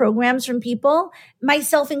bought programs from people,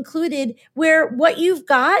 myself included, where what you've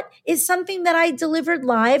got is something that I delivered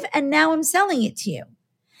live and now I'm selling it to you.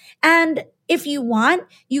 And if you want,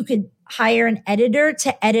 you could hire an editor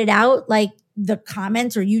to edit out like the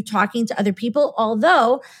comments or you talking to other people.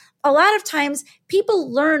 Although a lot of times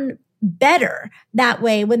people learn better that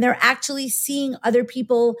way when they're actually seeing other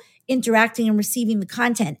people interacting and receiving the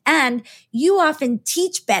content. And you often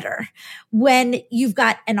teach better when you've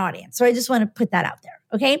got an audience. So I just want to put that out there.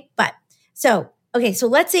 Okay. So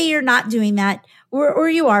let's say you're not doing that or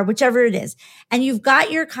you are, whichever it is. And you've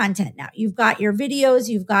got your content now. You've got your videos,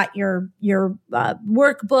 you've got your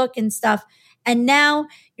workbook and stuff. And now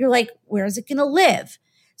you're like, where is it going to live?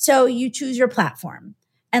 So you choose your platform.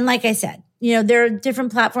 And like I said, there are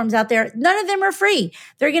different platforms out there. None of them are free.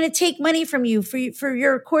 They're going to take money from you for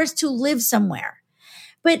your course to live somewhere.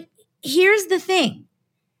 But here's the thing.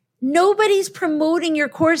 Nobody's promoting your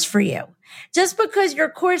course for you. Just because your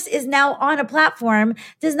course is now on a platform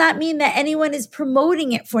does not mean that anyone is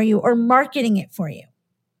promoting it for you or marketing it for you.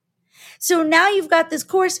 So now you've got this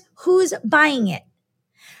course. Who's buying it?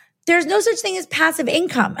 There's no such thing as passive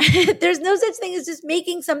income. There's no such thing as just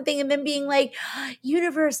making something and then being like,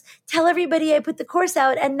 universe, tell everybody I put the course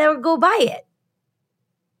out and they'll go buy it.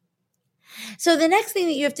 So the next thing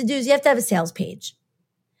that you have to do is you have to have a sales page.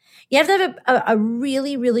 You have to have a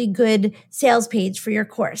really, really good sales page for your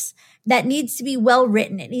course that needs to be well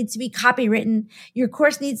written. It needs to be copywritten. Your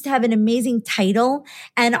course needs to have an amazing title.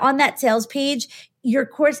 And on that sales page, your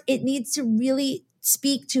course, it needs to really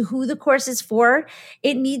speak to who the course is for.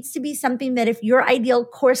 It needs to be something that if your ideal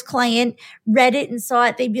course client read it and saw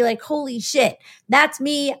it, they'd be like, holy shit, that's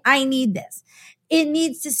me. I need this. It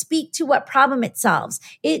needs to speak to what problem it solves.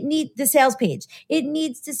 It needs the sales page. It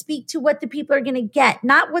needs to speak to what the people are going to get,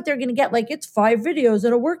 not what they're going to get. Like it's 5 videos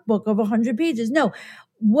and a workbook of 100 pages. No,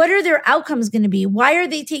 what are their outcomes going to be? Why are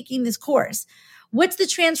they taking this course? What's the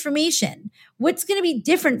transformation? What's going to be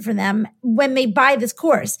different for them when they buy this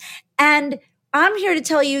course? And I'm here to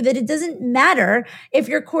tell you that it doesn't matter if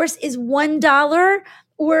your course is $1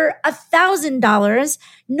 or $1,000.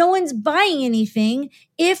 No one's buying anything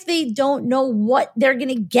if they don't know what they're going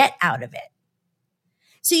to get out of it.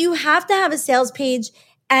 So you have to have a sales page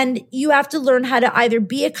and you have to learn how to either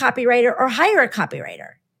be a copywriter or hire a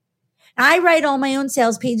copywriter. I write all my own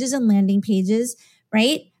sales pages and landing pages,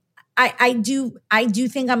 right? I do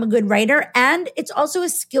think I'm a good writer, and it's also a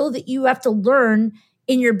skill that you have to learn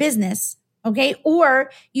in your business. Okay. Or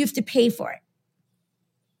you have to pay for it.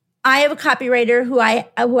 I have a copywriter who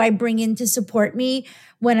I bring in to support me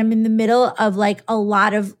when I'm in the middle of like a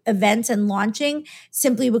lot of events and launching,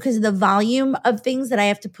 simply because of the volume of things that I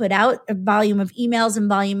have to put out, a volume of emails and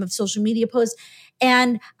volume of social media posts.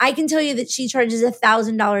 And I can tell you that she charges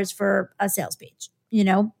 $1,000 for a sales page,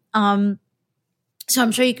 so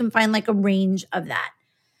I'm sure you can find like a range of that.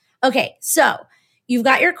 Okay. So you've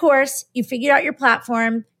got your course, you figured out your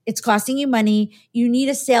platform. It's costing you money. You need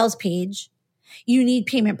a sales page. You need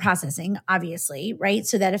payment processing, obviously, right?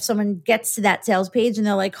 So that if someone gets to that sales page and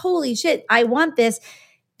they're like, holy shit, I want this,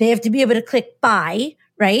 they have to be able to click buy,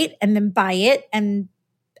 right? And then buy it and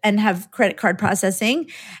have credit card processing.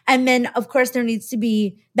 And then, of course, there needs to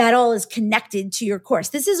be, that all is connected to your course.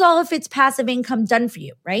 This is all if it's passive income done for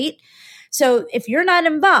you, right? So if you're not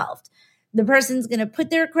involved, the person's going to put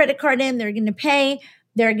their credit card in, they're going to pay.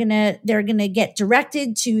 They're going to get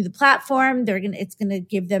directed to the platform. It's going to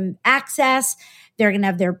give them access. They're going to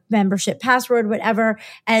have their membership password, whatever.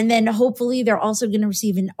 And then hopefully they're also going to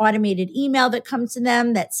receive an automated email that comes to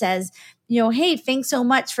them that says, hey, thanks so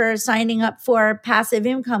much for signing up for passive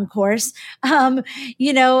income course.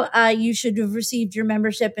 You should have received your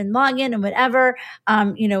membership and login and whatever,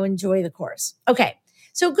 enjoy the course. Okay.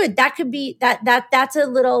 So good. That could be that's a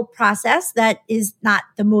little process that is not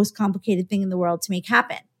the most complicated thing in the world to make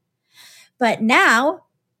happen. But now,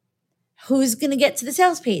 who's going to get to the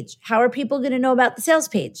sales page? How are people going to know about the sales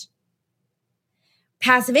page?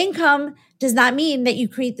 Passive income does not mean that you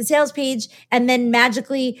create the sales page and then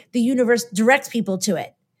magically the universe directs people to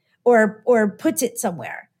it or puts it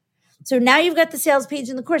somewhere. So now you've got the sales page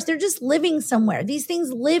in the course. They're just living somewhere. These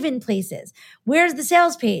things live in places. Where's the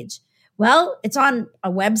sales page? Well, it's on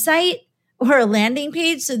a website or a landing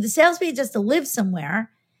page. So the sales page has to live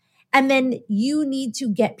somewhere. And then you need to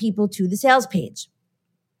get people to the sales page.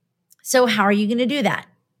 So how are you going to do that?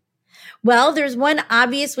 Well, there's one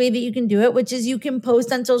obvious way that you can do it, which is you can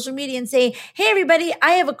post on social media and say, hey, everybody,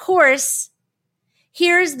 I have a course.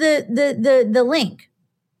 Here's the link.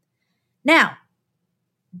 Now,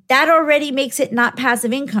 that already makes it not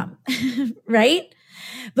passive income, right?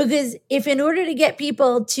 Because if in order to get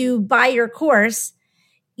people to buy your course,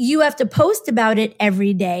 you have to post about it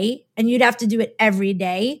every day, and you'd have to do it every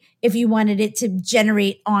day if you wanted it to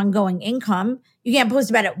generate ongoing income. You can't post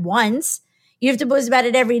about it once. You have to post about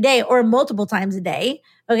it every day or multiple times a day.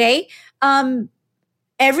 Okay.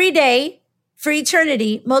 Every day for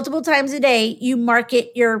eternity, multiple times a day, you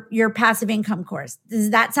market your passive income course. Does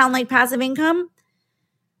that sound like passive income?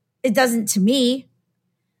 It doesn't to me.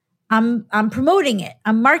 I'm promoting it.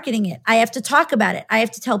 I'm marketing it. I have to talk about it. I have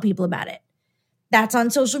to tell people about it. That's on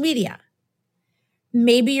social media.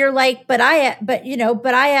 Maybe you're like, but I have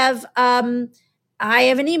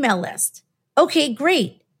an email list. Okay,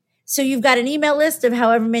 great. So you've got an email list of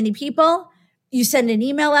however many people. You send an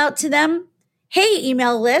email out to them. Hey,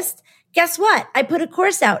 email list, guess what? I put a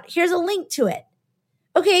course out. Here's a link to it.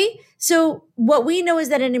 Okay, so what we know is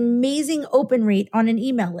that an amazing open rate on an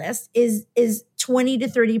email list is 20 to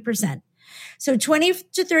 30%. So 20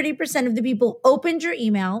 to 30% of the people opened your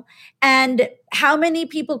email. And how many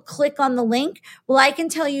people click on the link? Well, I can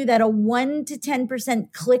tell you that a 1 to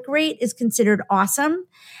 10% click rate is considered awesome.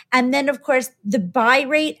 And then, of course, the buy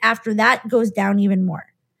rate after that goes down even more.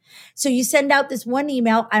 So you send out this one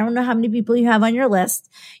email. I don't know how many people you have on your list.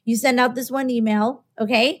 You send out this one email,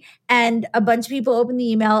 okay? And a bunch of people open the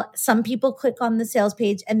email. Some people click on the sales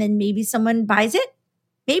page, and then maybe someone buys it.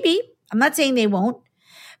 Maybe. I'm not saying they won't.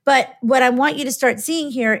 But what I want you to start seeing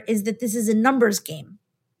here is that this is a numbers game.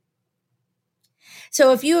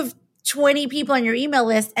 So if you have 20 people on your email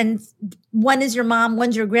list and one is your mom,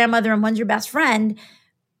 one's your grandmother, and one's your best friend,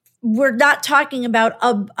 we're not talking about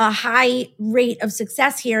a high rate of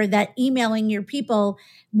success here that emailing your people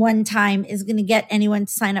one time is going to get anyone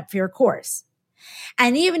to sign up for your course.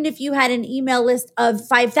 And even if you had an email list of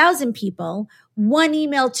 5,000 people, one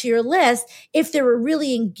email to your list, if they're a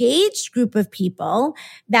really engaged group of people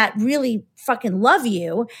that really fucking love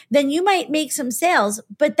you, then you might make some sales,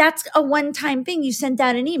 but that's a one-time thing. You sent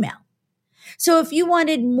out an email. So if you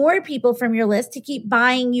wanted more people from your list to keep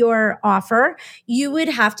buying your offer, you would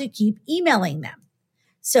have to keep emailing them.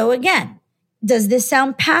 So again, does this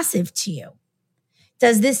sound passive to you?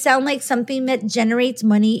 Does this sound like something that generates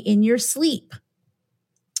money in your sleep?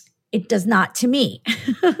 It does not to me.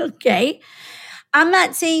 Okay. I'm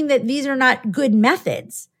not saying that these are not good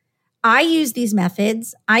methods. I use these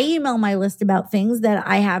methods. I email my list about things that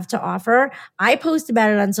I have to offer. I post about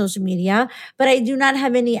it on social media, but I do not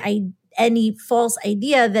have any false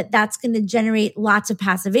idea that that's going to generate lots of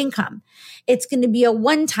passive income. It's going to be a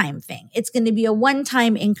one-time thing. It's going to be a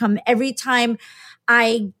one-time income every time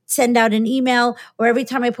I send out an email or every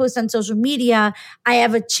time I post on social media. I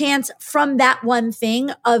have a chance from that one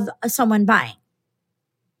thing of someone buying.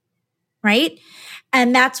 Right?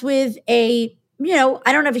 And that's with I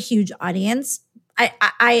don't have a huge audience.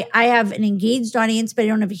 I have an engaged audience, but I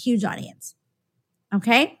don't have a huge audience.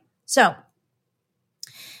 Okay? So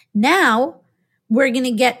now we're going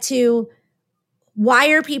to get to, why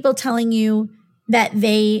are people telling you that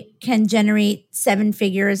they can generate 7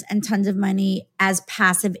 figures and tons of money as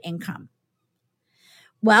passive income?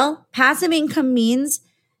 Well, passive income means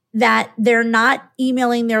that they're not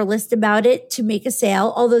emailing their list about it to make a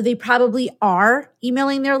sale, although they probably are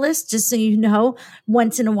emailing their list, just so you know,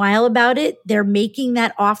 once in a while about it. They're making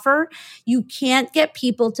that offer. You can't get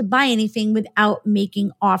people to buy anything without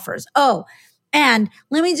making offers. Oh, and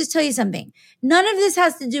let me just tell you something. None of this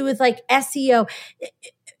has to do with like SEO.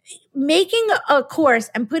 Making a course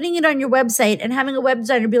and putting it on your website and having a web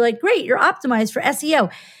designer be like, great, you're optimized for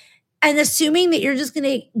SEO. And assuming that you're just going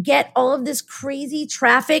to get all of this crazy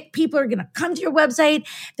traffic, people are going to come to your website.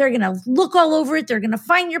 They're going to look all over it. They're going to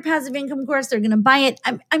find your passive income course. They're going to buy it.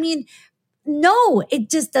 I mean, no, it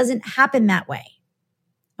just doesn't happen that way.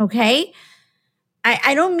 Okay.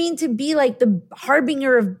 I don't mean to be like the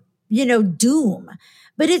harbinger of, doom,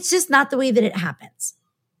 but it's just not the way that it happens.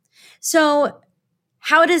 So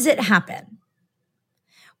how does it happen?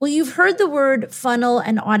 Well, you've heard the word funnel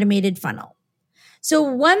and automated funnel. So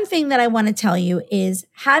one thing that I want to tell you is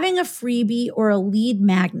having a freebie or a lead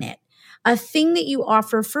magnet, a thing that you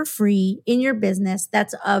offer for free in your business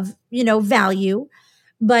that's of, value,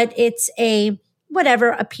 but it's a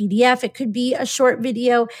PDF. It could be a short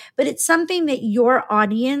video, but it's something that your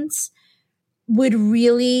audience would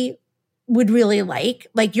really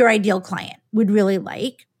like your ideal client would really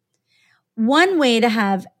like. One way to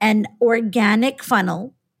have an organic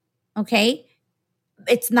funnel, okay?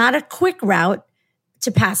 It's not a quick route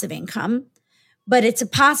to passive income, but it's a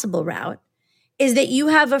possible route, is that you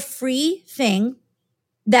have a free thing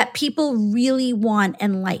that people really want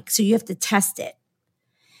and like. So you have to test it.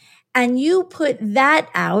 And you put that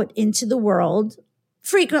out into the world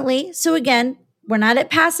frequently. So again, we're not at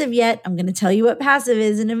passive yet. I'm going to tell you what passive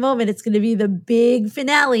is in a moment. It's going to be the big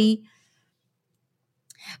finale.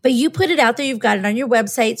 But you put it out there. You've got it on your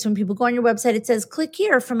website. So when people go on your website, it says, click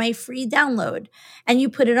here for my free download. And you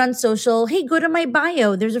put it on social. Hey, go to my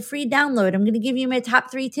bio. There's a free download. I'm going to give you my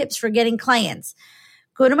top 3 tips for getting clients.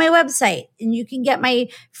 Go to my website and you can get my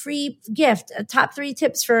free gift, top 3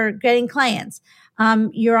 tips for getting clients.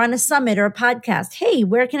 You're on a summit or a podcast. Hey,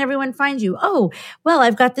 where can everyone find you? Oh, well,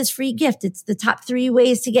 I've got this free gift. It's the top 3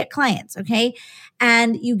 ways to get clients. Okay.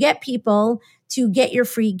 And you get people to get your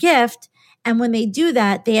free gift. And when they do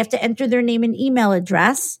that, they have to enter their name and email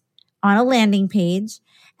address on a landing page,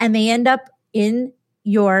 and they end up in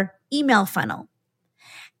your email funnel.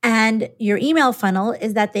 And your email funnel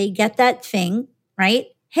is that they get that thing, right?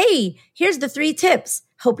 Hey, here's the 3 tips.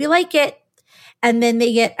 Hope you like it. And then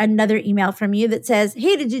they get another email from you that says,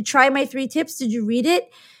 hey, did you try my 3 tips? Did you read it?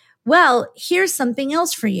 Well, here's something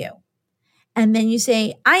else for you. And then you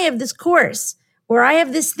say, I have this course, or I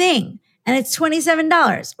have this thing, and it's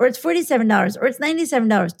 $27, or it's $47, or it's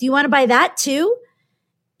 $97. Do you want to buy that too,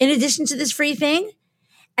 in addition to this free thing?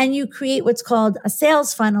 And you create what's called a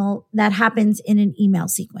sales funnel that happens in an email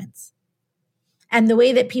sequence. And the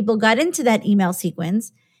way that people got into that email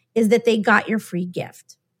sequence is that they got your free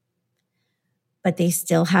gift. But they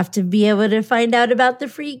still have to be able to find out about the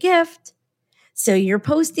free gift. So you're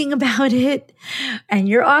posting about it and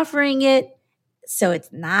you're offering it. So it's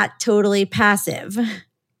not totally passive.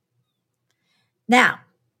 Now,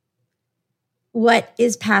 what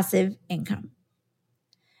is passive income?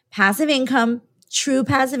 Passive income, true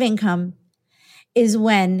passive income, is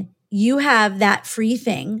when you have that free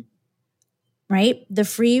thing, right? The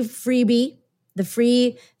free freebie, the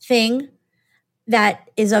free thing that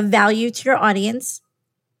is of value to your audience,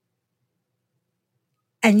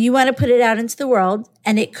 and you want to put it out into the world.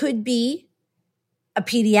 And it could be a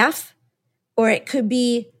PDF, or it could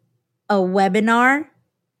be a webinar,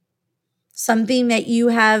 something that you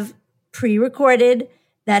have pre-recorded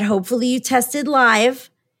that hopefully you tested live,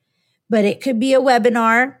 but it could be a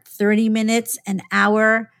webinar, 30 minutes, an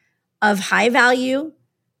hour of high value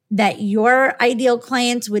that your ideal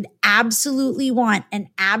clients would absolutely want and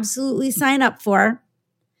absolutely sign up for.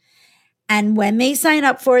 And when they sign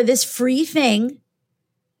up for this free thing,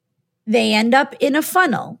 they end up in a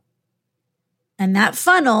funnel. And that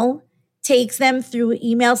funnel takes them through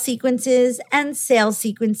email sequences and sales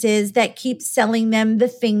sequences that keep selling them the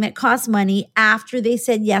thing that costs money after they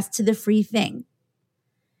said yes to the free thing.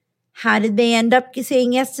 How did they end up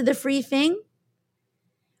saying yes to the free thing?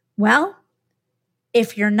 Well,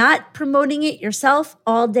 if you're not promoting it yourself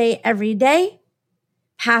all day, every day,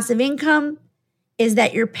 passive income is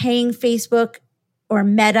that you're paying Facebook or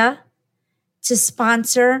Meta to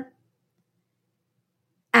sponsor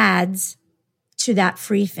ads to that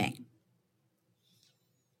free thing.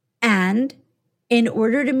 And in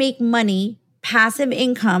order to make money, passive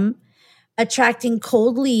income, attracting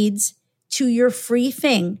cold leads to your free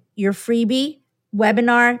thing, your freebie,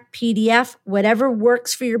 webinar, PDF, whatever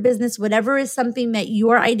works for your business, whatever is something that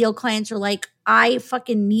your ideal clients are like, I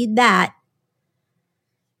fucking need that.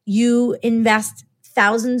 You invest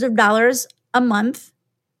thousands of dollars a month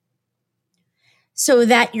so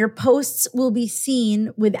that your posts will be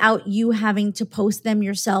seen without you having to post them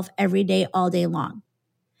yourself every day, all day long.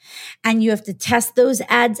 And you have to test those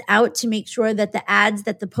ads out to make sure that the ads,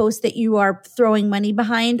 that the posts that you are throwing money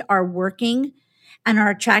behind are working and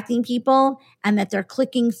are attracting people, and that they're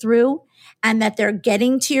clicking through, and that they're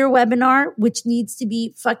getting to your webinar, which needs to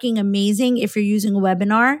be fucking amazing if you're using a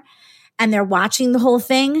webinar, and they're watching the whole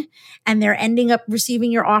thing, and they're ending up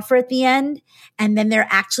receiving your offer at the end, and then they're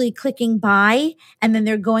actually clicking buy, and then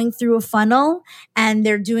they're going through a funnel, and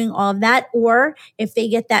they're doing all of that. Or if they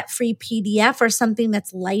get that free PDF or something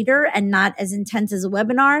that's lighter and not as intense as a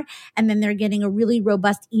webinar, and then they're getting a really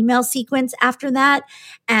robust email sequence after that.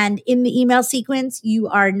 And in the email sequence, you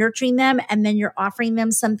are nurturing them, and then you're offering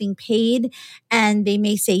them something paid, and they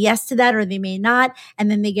may say yes to that or they may not,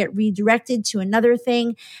 and then they get redirected to another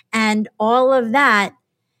thing. And all of that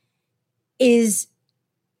is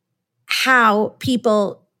how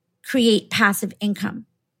people create passive income.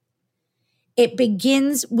 It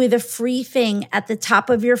begins with a free thing at the top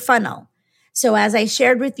of your funnel. So as I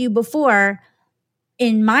shared with you before,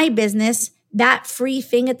 in my business, that free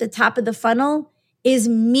thing at the top of the funnel is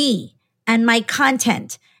me and my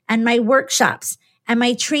content and my workshops and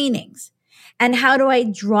my trainings. And how do I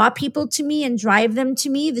draw people to me and drive them to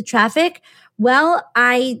me, the traffic? Well,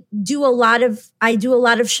 I do a lot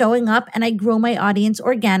of showing up, and I grow my audience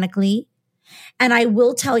organically. And I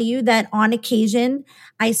will tell you that on occasion,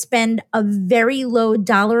 I spend a very low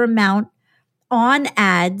dollar amount on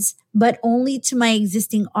ads, but only to my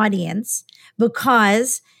existing audience,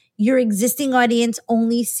 because your existing audience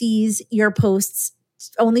only sees your posts.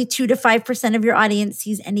 Only 2 to 5% of your audience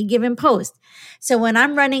sees any given post. So when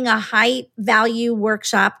I'm running a high value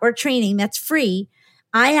workshop or training that's free,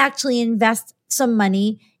 I actually invest some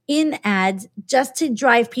money in ads just to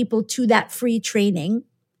drive people to that free training,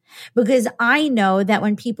 because I know that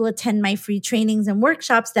when people attend my free trainings and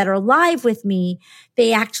workshops that are live with me,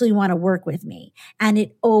 they actually want to work with me, and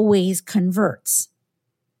it always converts.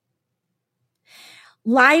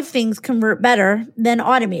 Live things convert better than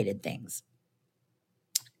automated things.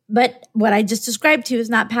 But what I just described to you is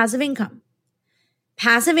not passive income.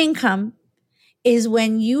 Passive income is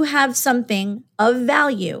when you have something of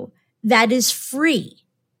value that is free,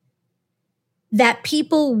 that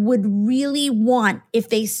people would really want if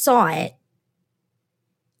they saw it.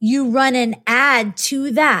 You run an ad to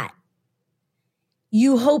that.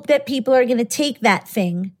 You hope that people are going to take that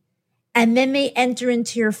thing, and then they enter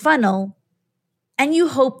into your funnel, and you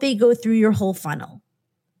hope they go through your whole funnel.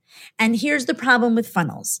 And here's the problem with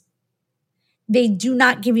funnels. They do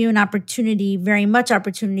not give you an opportunity, very much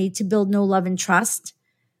opportunity, to build know, love, and trust,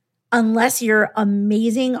 unless you're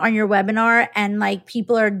amazing on your webinar and like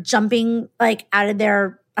people are jumping like out of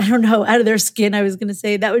their, out of their skin. I was going to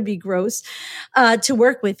say that would be gross, to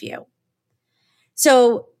work with you.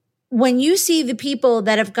 So when you see the people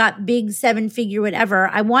that have got big 7-figure whatever,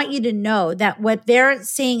 I want you to know that what they're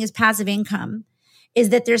saying is passive income is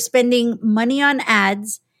that they're spending money on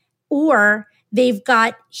ads, or they've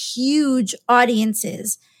got huge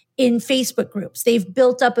audiences in Facebook groups. They've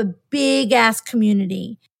built up a big ass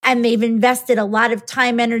community, and they've invested a lot of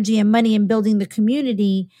time, energy, and money in building the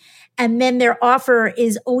community. And then their offer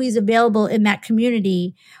is always available in that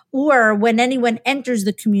community. Or when anyone enters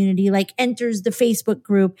the community, like enters the Facebook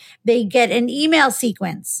group, they get an email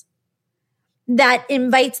sequence that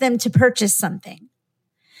invites them to purchase something.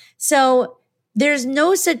 So there's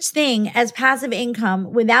no such thing as passive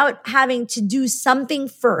income without having to do something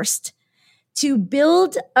first to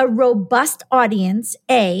build a robust audience,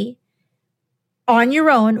 on your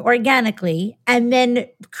own organically, and then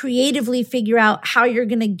creatively figure out how you're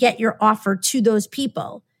going to get your offer to those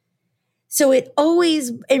people. So it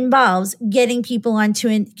always involves getting people onto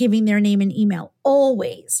and giving their name and email.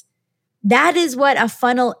 Always. That is what a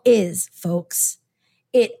funnel is, folks.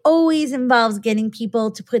 It always involves getting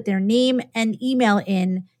people to put their name and email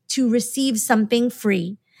in to receive something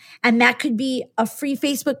free. And that could be a free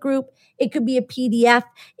Facebook group. It could be a PDF.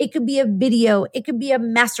 It could be a video. It could be a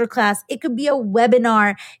masterclass. It could be a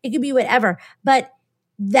webinar. It could be whatever. But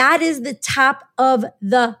that is the top of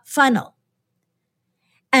the funnel.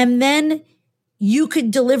 And then you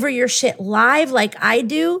could deliver your shit live like I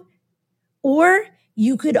do, or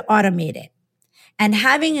you could automate it. And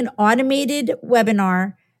having an automated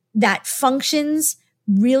webinar that functions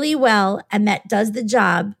really well and that does the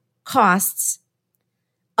job costs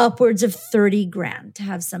upwards of 30 grand to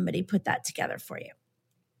have somebody put that together for you.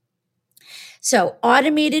 So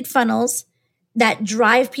automated funnels that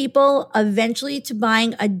drive people eventually to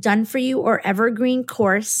buying a done for you or evergreen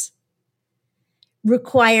course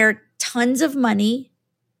require tons of money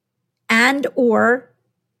and or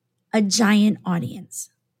a giant audience.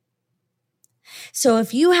 So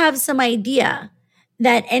if you have some idea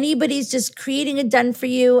that anybody's just creating a done for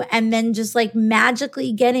you and then just like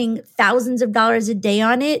magically getting thousands of dollars a day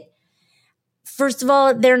on it, first of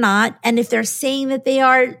all, they're not. And if they're saying that they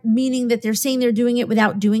are, meaning that they're saying they're doing it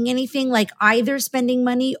without doing anything, like either spending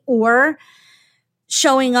money or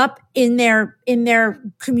showing up in their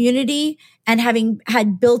community and having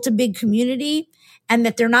had built a big community, and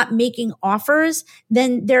that they're not making offers,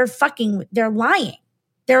 then they're lying.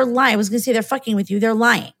 They're lying. I was going to say they're fucking with you. They're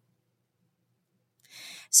lying.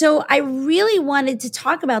 So I really wanted to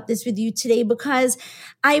talk about this with you today because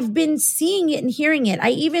I've been seeing it and hearing it.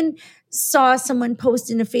 I even saw someone post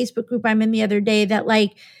in a Facebook group I'm in the other day that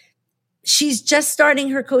like she's just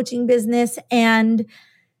starting her coaching business and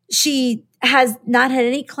she has not had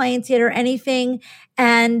any clients yet or anything.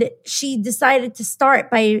 And she decided to start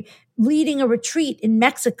by leading a retreat in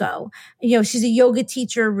Mexico. You know, she's a yoga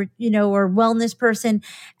teacher, or wellness person.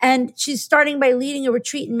 And she's starting by leading a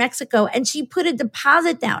retreat in Mexico. And she put a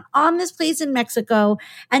deposit down on this place in Mexico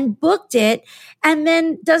and booked it. And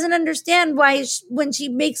then doesn't understand why when she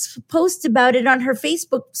makes posts about it on her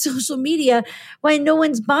Facebook social media, why no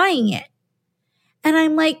one's buying it. And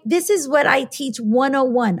I'm like, this is what I teach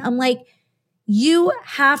 101. I'm like, you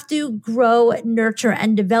have to grow, nurture,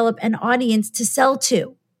 and develop an audience to sell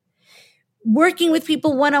to. Working with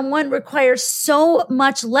people one-on-one requires so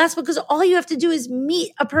much less because all you have to do is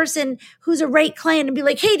meet a person who's a right client and be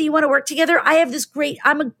like, hey, do you want to work together? I have this great,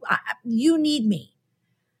 you need me.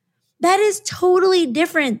 That is totally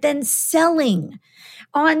different than selling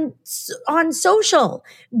on social,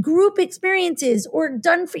 group experiences, or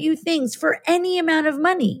done for you things for any amount of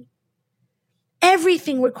money.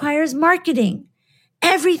 Everything requires marketing.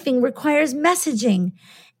 Everything requires messaging.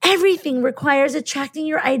 Everything requires attracting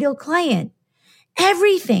your ideal client.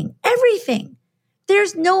 Everything.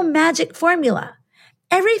 There's no magic formula.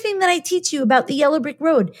 Everything that I teach you about the yellow brick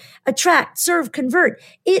road, attract, serve, convert,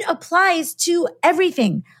 it applies to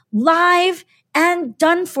everything, live and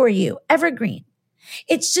done for you, evergreen.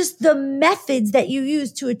 It's just the methods that you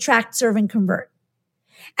use to attract, serve, and convert.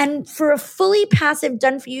 And for a fully passive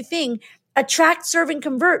done for you thing, attract, serve, and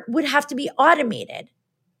convert would have to be automated.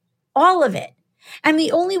 All of it. And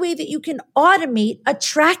the only way that you can automate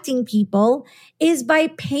attracting people is by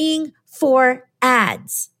paying for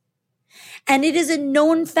ads. And it is a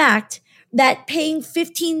known fact that paying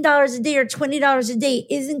 $15 a day or $20 a day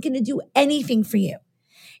isn't going to do anything for you.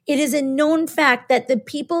 It is a known fact that the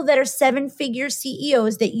people that are seven-figure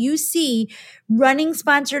CEOs that you see running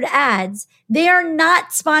sponsored ads, they are not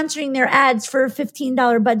sponsoring their ads for a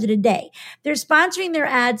 $15 budget a day. They're sponsoring their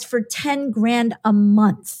ads for 10 grand a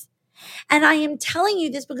month. And I am telling you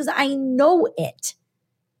this because I know it.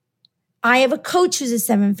 I have a coach who's a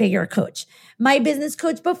seven-figure coach. My business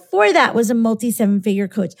coach before that was a multi-seven-figure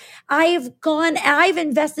coach. I've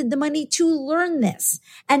invested the money to learn this.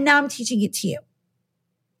 And now I'm teaching it to you.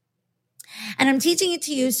 And I'm teaching it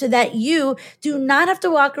to you so that you do not have to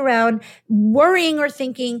walk around worrying or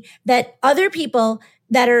thinking that other people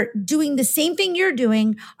that are doing the same thing you're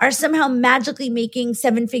doing are somehow magically making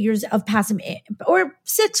 7 figures of passive or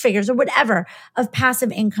 6 figures or whatever of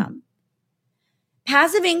passive income.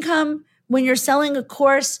 Passive income when you're selling a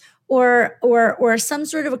course or some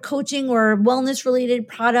sort of a coaching or wellness related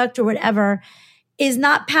product or whatever is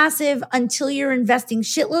not passive until you're investing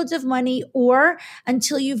shitloads of money or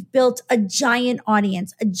until you've built a giant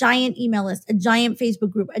audience, a giant email list, a giant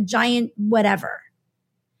Facebook group, a giant whatever.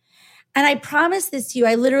 And I promise this to you.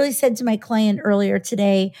 I literally said to my client earlier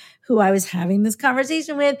today, who I was having this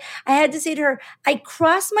conversation with, I had to say to her, I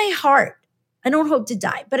cross my heart. I don't hope to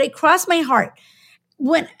die, but I cross my heart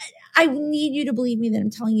when I need you to believe me that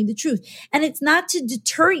I'm telling you the truth. And it's not to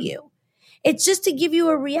deter you. It's just to give you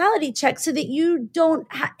a reality check so that you don't,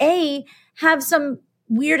 have some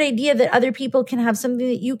weird idea that other people can have something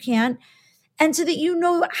that you can't, and so that you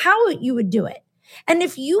know how you would do it. And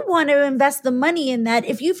if you want to invest the money in that,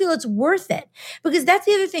 if you feel it's worth it, because that's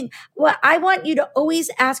the other thing. What I want you to always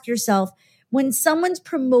ask yourself when someone's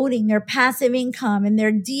promoting their passive income and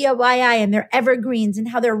their DIY and their evergreens and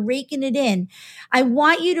how they're raking it in, I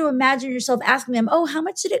want you to imagine yourself asking them, oh, how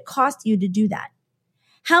much did it cost you to do that?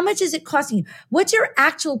 How much is it costing you? What's your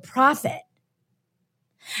actual profit?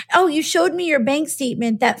 Oh, you showed me your bank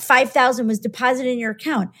statement that $5,000 was deposited in your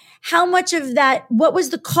account. How much of that? What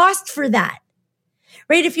was the cost for that?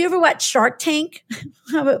 Right? If you ever watch Shark Tank,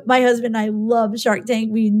 my husband and I love Shark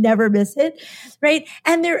Tank. We never miss it. Right?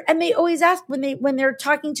 And they always ask when they're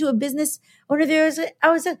talking to a business owner, I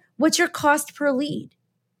always say, what's your cost per lead?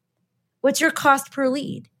 What's your cost per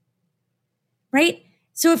lead? Right?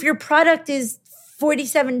 So if your product is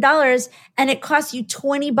 $47 and it costs you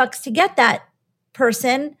 $20 to get that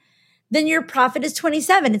person, then your profit is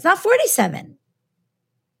 27. It's not 47.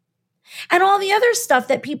 And all the other stuff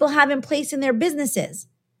that people have in place in their businesses.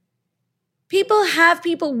 People have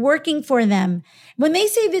people working for them. When they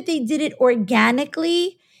say that they did it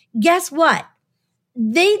organically, guess what?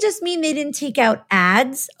 They just mean they didn't take out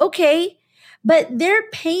ads. Okay. But they're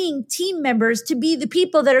paying team members to be the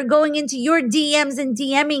people that are going into your DMs and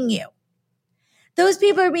DMing you. Those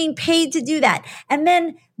people are being paid to do that. And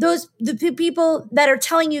then the people that are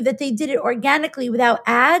telling you that they did it organically without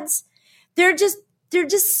ads, they're just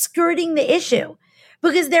skirting the issue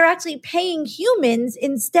because they're actually paying humans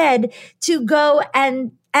instead to go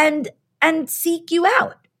and seek you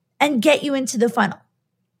out and get you into the funnel.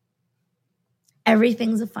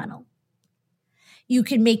 Everything's a funnel. You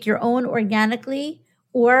can make your own organically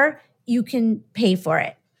or you can pay for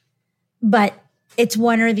it, but it's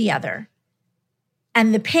one or the other.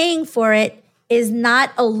 And the paying for it is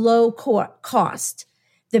not a low cost.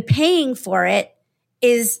 The paying for it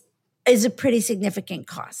is a pretty significant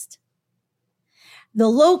cost. The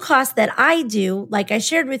low cost that I do, like I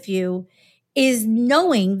shared with you, is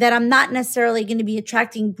knowing that I'm not necessarily going to be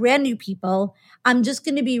attracting brand new people. I'm just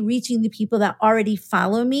going to be reaching the people that already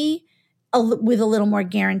follow me with a little more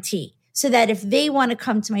guarantee. so that if they want to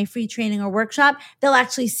come to my free training or workshop, they'll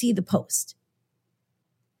actually see the post,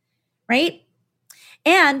 right?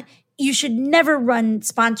 And you should never run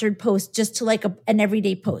sponsored posts just to like an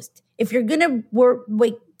everyday post. If you're going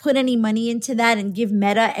to put any money into that and give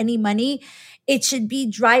Meta any money, it should be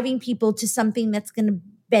driving people to something that's going to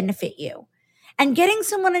benefit you. And getting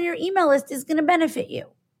someone on your email list is going to benefit you.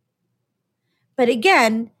 But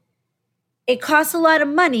again, it costs a lot of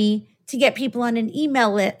money to get people on an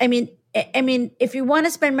email list. I mean, if you want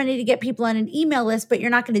to spend money to get people on an email list, but you're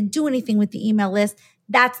not going to do anything with the email list,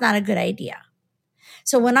 that's not a good idea.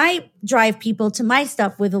 So when I drive people to my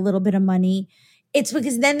stuff with a little bit of money, it's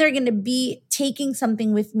because then they're going to be taking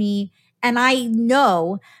something with me, and I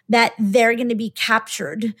know that they're going to be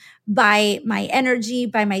captured by my energy,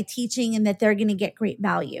 by my teaching, and that they're going to get great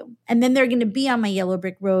value. And then they're going to be on my yellow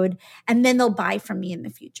brick road, and then they'll buy from me in the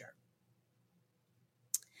future.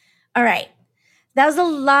 All right. That was a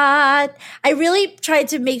lot. I really tried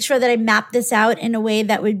to make sure that I mapped this out in a way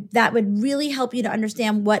that would really help you to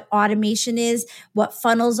understand what automation is, what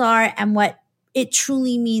funnels are, and what it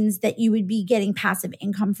truly means that you would be getting passive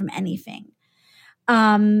income from anything.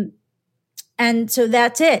 And so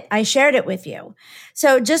that's it. I shared it with you.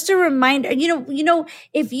 So just a reminder,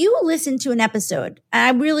 if you listen to an episode,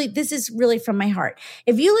 and this is really from my heart.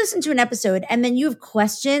 If you listen to an episode and then you have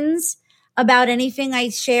questions about anything I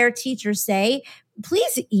share, teach, or say,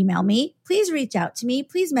 please email me. Please reach out to me.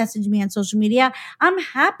 Please message me on social media. I'm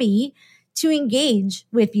happy to engage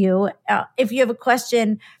with you if you have a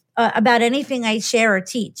question about anything I share or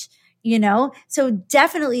teach, So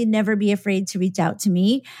definitely never be afraid to reach out to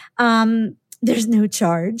me. There's no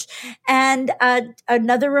charge. And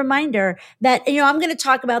another reminder that, I'm going to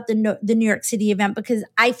talk about the New York City event because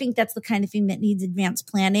I think that's the kind of thing that needs advanced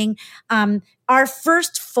planning. Our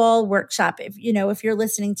first fall workshop, if you're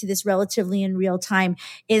listening to this relatively in real time,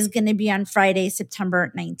 is going to be on Friday,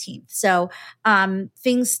 September 19th. So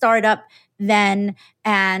things start up then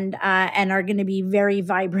and are going to be very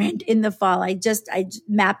vibrant in the fall. I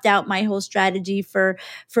mapped out my whole strategy for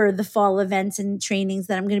the fall events and trainings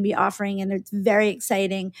that I'm going to be offering, and it's very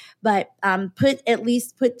exciting. But put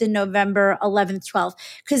the November 11th, 12th,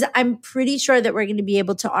 because I'm pretty sure that we're going to be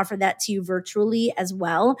able to offer that to you virtually as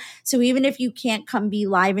well. So even if you can't come be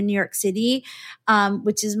live in New York City,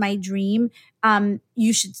 which is my dream,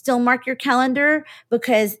 you should still mark your calendar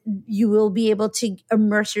because you will be able to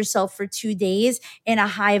immerse yourself for 2 days in a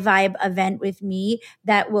high vibe event with me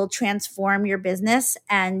that will transform your business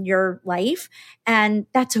and your life. And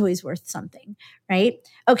that's always worth something, right?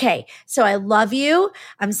 Okay. So I love you.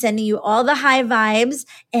 I'm sending you all the high vibes,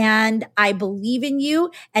 and I believe in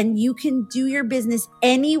you, and you can do your business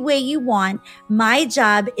any way you want. My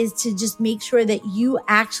job is to just make sure that you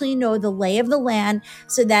actually know the lay of the land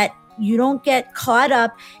so that you don't get caught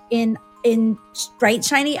up in bright,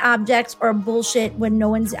 shiny objects or bullshit when no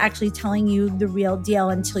one's actually telling you the real deal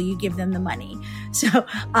until you give them the money. So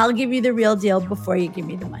I'll give you the real deal before you give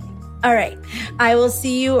me the money. All right. I will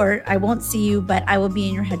see you, or I won't see you, but I will be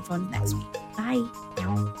in your headphones next week. Bye.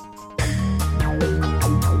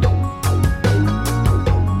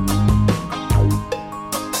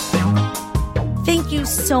 Thank you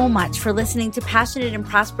so much for listening to Passionate and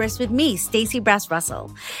Prosperous with me, Stacey Brass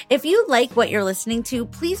Russell. If you like what you're listening to,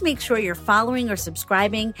 please make sure you're following or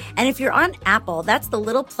subscribing. And if you're on Apple, that's the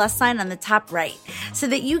little plus sign on the top right so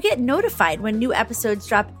that you get notified when new episodes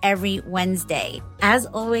drop every Wednesday. As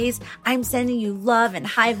always, I'm sending you love and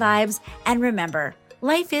high vibes. And remember,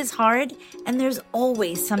 life is hard and there's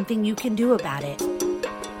always something you can do about it.